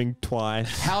that. housewarming twice,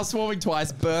 Housewarming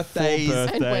twice, full birthdays,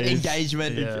 birthdays.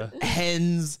 engagement, Yeah.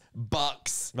 hens,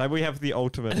 bucks. Maybe we have the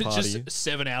ultimate And it's party. just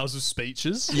 7 hours of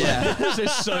speeches. Yeah.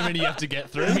 There's so many you have to get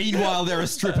through. Meanwhile, there are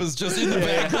strippers just in the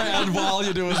background while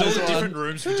you're doing There's all this the one. different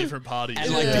rooms for different parties.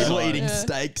 And like Yeah. people are eating Yeah.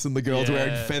 steaks and the girls Yeah.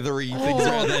 wearing feathery things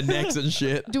around their necks and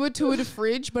shit. Do a tour to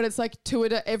fridge, but it's like tour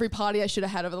to every party I should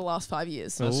have had over the last 5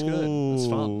 years. That's good. That's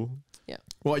fun. Ooh.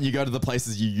 What, and you go to the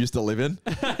places you used to live in?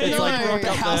 It's No. like Rock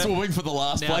up housewarming for the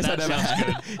last Now place I that never sounds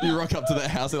had. You rock up to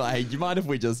that house and like, hey, do you mind if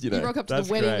we just, You rock up to That's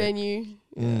the wedding great. venue.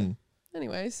 Yeah. Mm.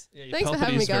 Anyways, Yeah, your thanks for Poppet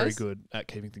having me, is very guys. good at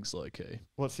keeping things low key.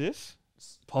 What's this?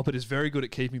 Poppet is very good at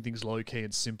keeping things low key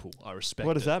and simple. I respect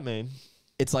What does it. that mean?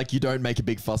 It's like you don't make a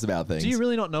big fuss about things. Do you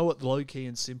really not know what low key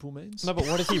and simple means? No, but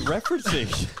what is he referencing?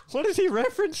 What is he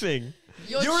referencing?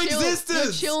 Your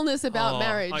existence! Your chillness about Oh,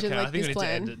 marriage okay, and I like think this we need to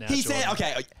plan. end it now. He said, Jordan.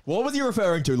 okay, what was he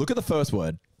referring to? Look at the first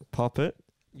word. Pop it.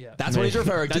 Yeah. That's what he's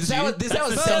referring to. That's This is how you? it- this is how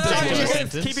That's it the sounds sentence. to Yeah. me. It's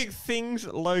Sentence. keeping things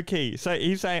low key. So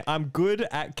he's saying I'm good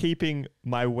at keeping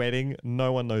my wedding.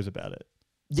 No one knows about it.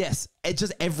 Yes, it's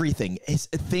just everything. It's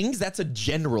things. That's a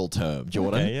general term,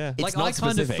 Jordan. Okay, yeah. It's Like not I kind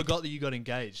specific. of forgot that you got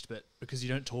engaged, but because you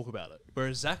don't talk about it.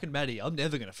 Whereas Zach and Maddie, I'm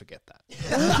never going to forget that.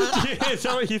 Is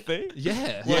that what you think? Yeah.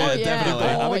 Yeah, Oh, yeah. definitely.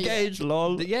 Oh, I'm yeah. engaged,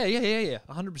 lol. Yeah,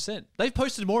 100%. They've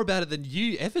posted more about it than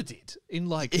you ever did in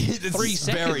like It's 3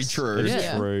 seconds. very true. Yeah.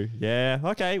 Yeah. True. Yeah.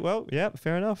 Okay. Well, yeah.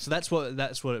 Fair enough. So that's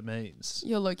what it means.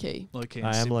 You're low key. Low key. And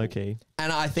I am simple. low key.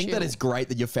 And I think that Chill. it's great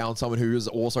that you found someone who is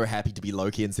also happy to be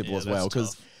low key and simple Yeah, as well. that's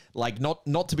Because, tough. like,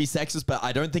 not to be sexist, but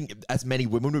I don't think as many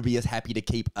women would be as happy to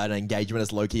keep an engagement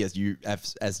as low key as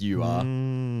you are.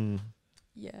 Mm.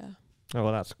 Yeah. Oh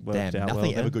well, that's worked Damn, out nothing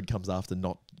well ever then. good comes after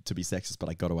not to be sexist, but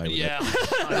I got away with Yeah.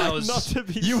 it. That was Not to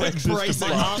be You sexist embrace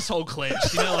about- it. my asshole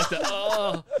clenched. You know, like that.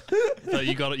 Oh, but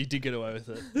you got it. You did get away with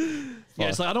it. Yeah,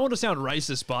 it's like I don't want to sound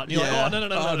racist, but you're like, oh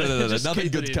no, just nothing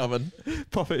keep it good's in. coming.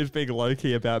 Prophet is being low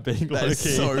key about being That low is key.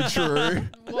 so true.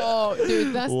 Whoa,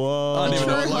 dude, that's Whoa. I don't even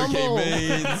know what True low humble. key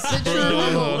means. the true Bro,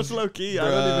 humble. what's low key? I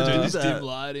Bruh. don't even Dude, do this that. dim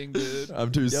lighting, dude.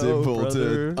 I'm too simple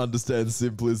brother. to understand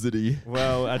simplicity.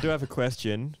 Well, I do have a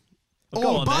question. Well, go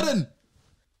Oh, on, then. button!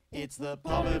 It's the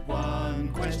Poppet One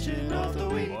question of the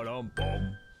week.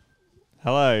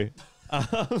 Hello.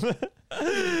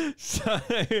 So,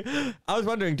 I was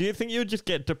wondering, do you think you would just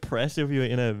get depressed if you were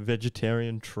in a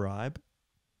vegetarian tribe?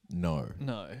 No.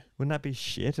 No. Wouldn't that be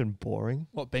shit and boring?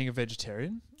 What, being a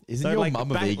vegetarian? Isn't your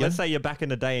mum a vegan? Let's say you're back in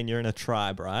the day and you're in a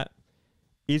tribe, right?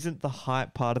 Isn't the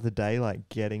hype part of the day like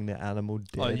getting the animal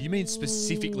dead? Oh, you mean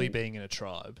specifically being in a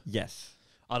tribe? Yes.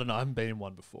 I don't know. I haven't been in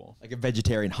one before. Like a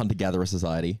vegetarian hunter-gatherer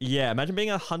society. Yeah, imagine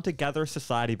being a hunter-gatherer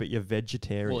society, but you're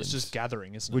vegetarian. Well, it's just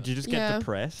gathering, isn't Would it? you just Yeah. get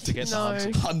depressed? to get No.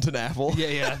 hunted? Hunt an apple.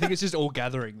 Yeah. I think it's just all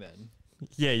gathering then.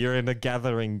 Yeah, you're in a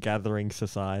gathering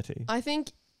society. I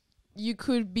think you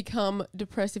could become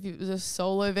depressed if it was a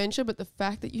solo venture, but the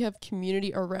fact that you have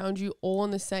community around you all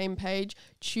on the same page,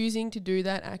 choosing to do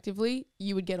that actively,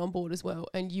 you would get on board as well,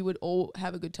 and you would all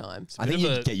have a good time. I think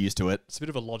you'd get used to it. It's a bit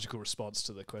of a logical response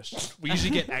to the question. We usually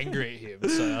get angry at him,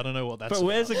 so I don't know what that's But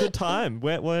where's a good time?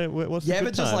 What's the Yeah, good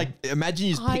but just time? like, imagine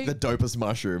you just pick the dopest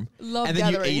mushroom Love and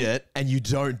then gathering. you eat it and you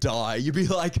don't die. You'd be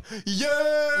like, yeah!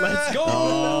 Let's go!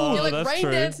 Oh, You're like, that's rain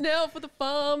true. dance now for the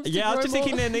farms. to Yeah, I was grow just more."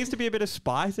 thinking there needs to be a bit of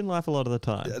spice in life a lot of the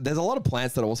time. There's a lot of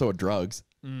plants that also are drugs.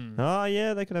 Oh,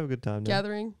 yeah, they could have a good time.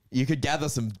 Gathering. You could gather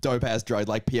some dope ass drugs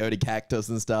like peyote cactus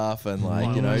and stuff, and like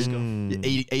Wow, you know, let's go.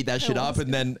 you eat that shit up,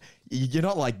 and then you're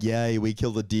not like, yay, we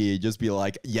killed a deer. You just be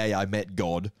like, yay, I met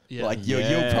God. Yeah. Like you'll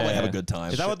probably have a good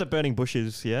time. Is that what the burning bush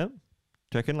is? Yeah. Do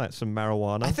you reckon like some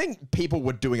marijuana? I think people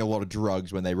were doing a lot of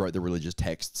drugs when they wrote the religious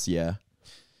texts. Yeah.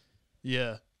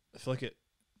 Yeah. I feel like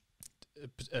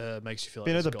it makes you feel like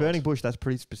you know, there's the God. burning bush. That's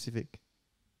pretty specific.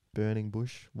 Burning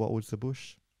bush. What was the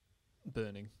bush?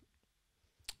 Burning.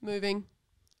 Moving.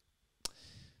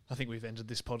 I think we've ended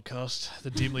this podcast.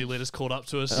 The dimly lit has caught up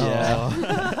to us.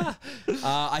 Yeah.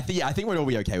 I think we'd all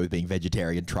be okay with being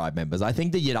vegetarian tribe members. I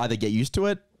think that you'd either get used to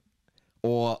it,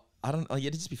 or I don't.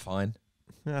 You'd just be fine.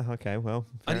 Yeah, okay, well.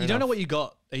 And fair you don't know enough. what you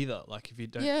got either. Like if you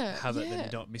don't Yeah, have it, then yeah.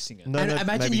 you're not missing it. No, And no,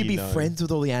 imagine maybe you'd be you know. friends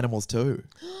with all the animals too.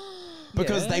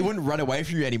 Because Yeah. they wouldn't run away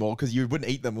from you anymore because you wouldn't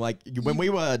eat them. Like when we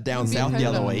were down You'd be a south the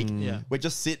other predator. week, Yeah. we're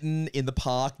just sitting in the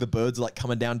park. The birds are like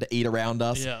coming down to eat around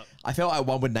us. Yeah. I felt like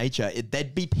one with nature.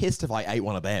 They'd be pissed if I ate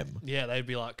one of them. Yeah, they'd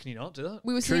be like, "Can you not do that?"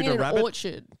 We were True, sitting the in an rabbit-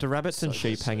 orchard. Do rabbits and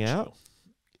sheep hang out?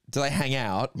 Do they hang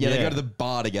out? Yeah, they Yeah. go to the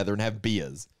bar together and have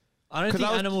beers. I don't 'Cause think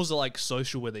I was- animals are like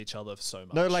social with each other so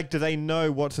much. No, like, do they know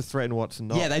what's a threat and what's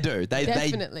not? Yeah, they do. They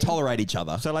Definitely. tolerate each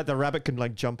other. So, like, the rabbit can,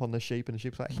 like, jump on the sheep and the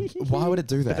sheep's like, Why would it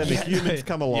do that? But then the humans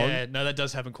come along. Yeah, no, that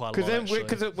does happen quite a Because lot. then,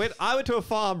 actually. when I went to a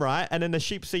farm, right, and then the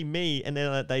sheep see me, and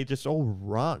then they just all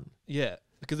run. Yeah,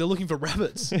 because they're looking for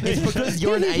rabbits. It's because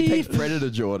you're an apex predator,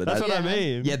 Jordan. That's what I Yeah.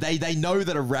 mean. Yeah, they know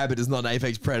that a rabbit is not an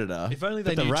apex predator. if only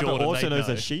they But the knew rabbit Jordan, also they'd knows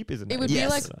know. a sheep isn't It would Yes, be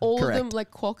like all of them, correct.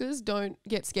 like quackers, don't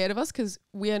get scared of us because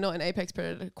we are not an apex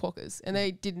predator quackers, and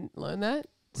they didn't learn that.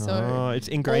 So Oh, it's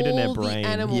ingrained in their all the brain.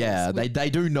 animals Yeah, would- they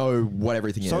do know what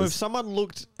everything So if is. someone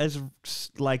looked as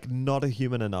like not a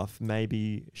human enough,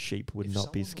 maybe sheep would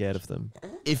not be scared of them.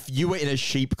 If you were in a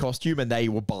sheep costume and they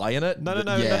were buying it, No.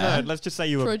 yeah. Let's just say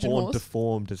you were Trojan born horse.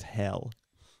 deformed as hell.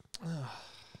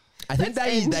 I think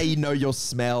they know your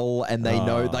smell and they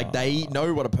know they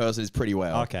know what a person is pretty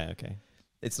well. Okay.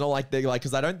 It's not like they're like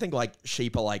because I don't think like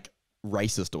sheep are like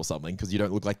racist or something because you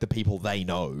don't look like the people they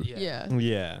know. yeah.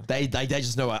 Yeah. They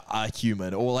just know a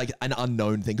human or like an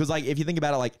unknown thing. Because like if you think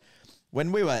about it, like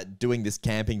when we were doing this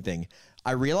camping thing,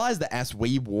 I realized that as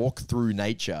we walk through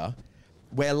nature,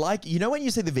 we're like, you know, when you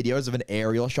see the videos of an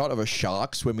aerial shot of a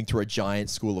shark swimming through a giant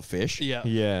school of fish, Yeah.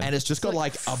 Yeah. and it's just got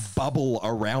like a bubble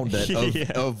around it of,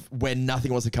 Yeah. of when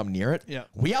nothing wants to come near it. Yeah.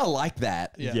 We are like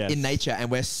that Yeah. Yes. in nature,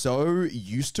 and we're so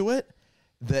used to it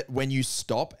that when you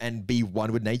stop and be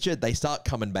one with nature, they start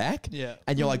coming back. Yeah.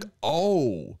 And you're like,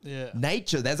 oh, Yeah.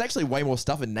 nature. There's actually way more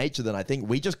stuff in nature than I think.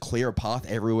 We just clear a path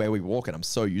everywhere we walk, and I'm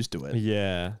so used to it.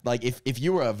 Yeah. Like if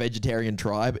you were a vegetarian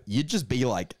tribe, you'd just be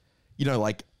like, you know,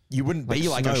 like you wouldn't be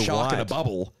like a Snow shark in a White.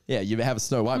 bubble. Yeah, you have a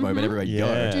Snow White moment everywhere you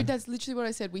Yeah. go. Dude, that's literally what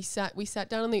I said. We sat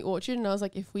down in the orchard, and I was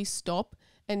like, if we stop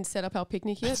and set up our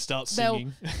picnic here, Start they'll-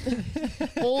 singing.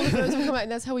 all the birds will come out,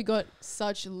 and that's how we got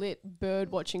such lit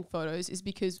bird watching photos. Is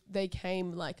because they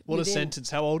came like What a within- sentence.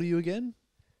 How old are you again?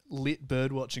 Lit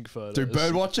bird watching photos. Dude,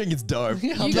 bird watching is dope.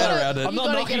 You Get gotta- around it. I'm not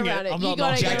gotta knocking get around it. it. I'm You not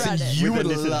gotta knocking get it. around Jackson, it. you would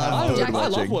Within this love house. bird Jackson- I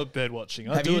love watching. bird watching.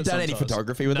 I Have do you it done any sometimes.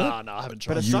 photography with it? No, I haven't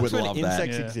tried. But it You sucks would when love that.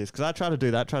 insects Yeah. exist because I try to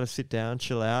do that, try to sit down,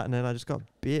 chill out, and then I just got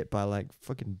bit by like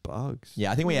fucking bugs.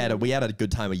 Yeah, I think we had a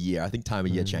good time of year. I think time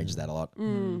of year changes that a lot.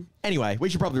 Mm. Anyway, we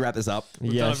should probably wrap this up.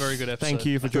 We've done a very good Thank episode.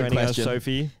 you for Good joining us, question.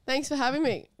 Sophie. Thanks for having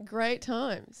me. Great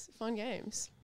times, fun games.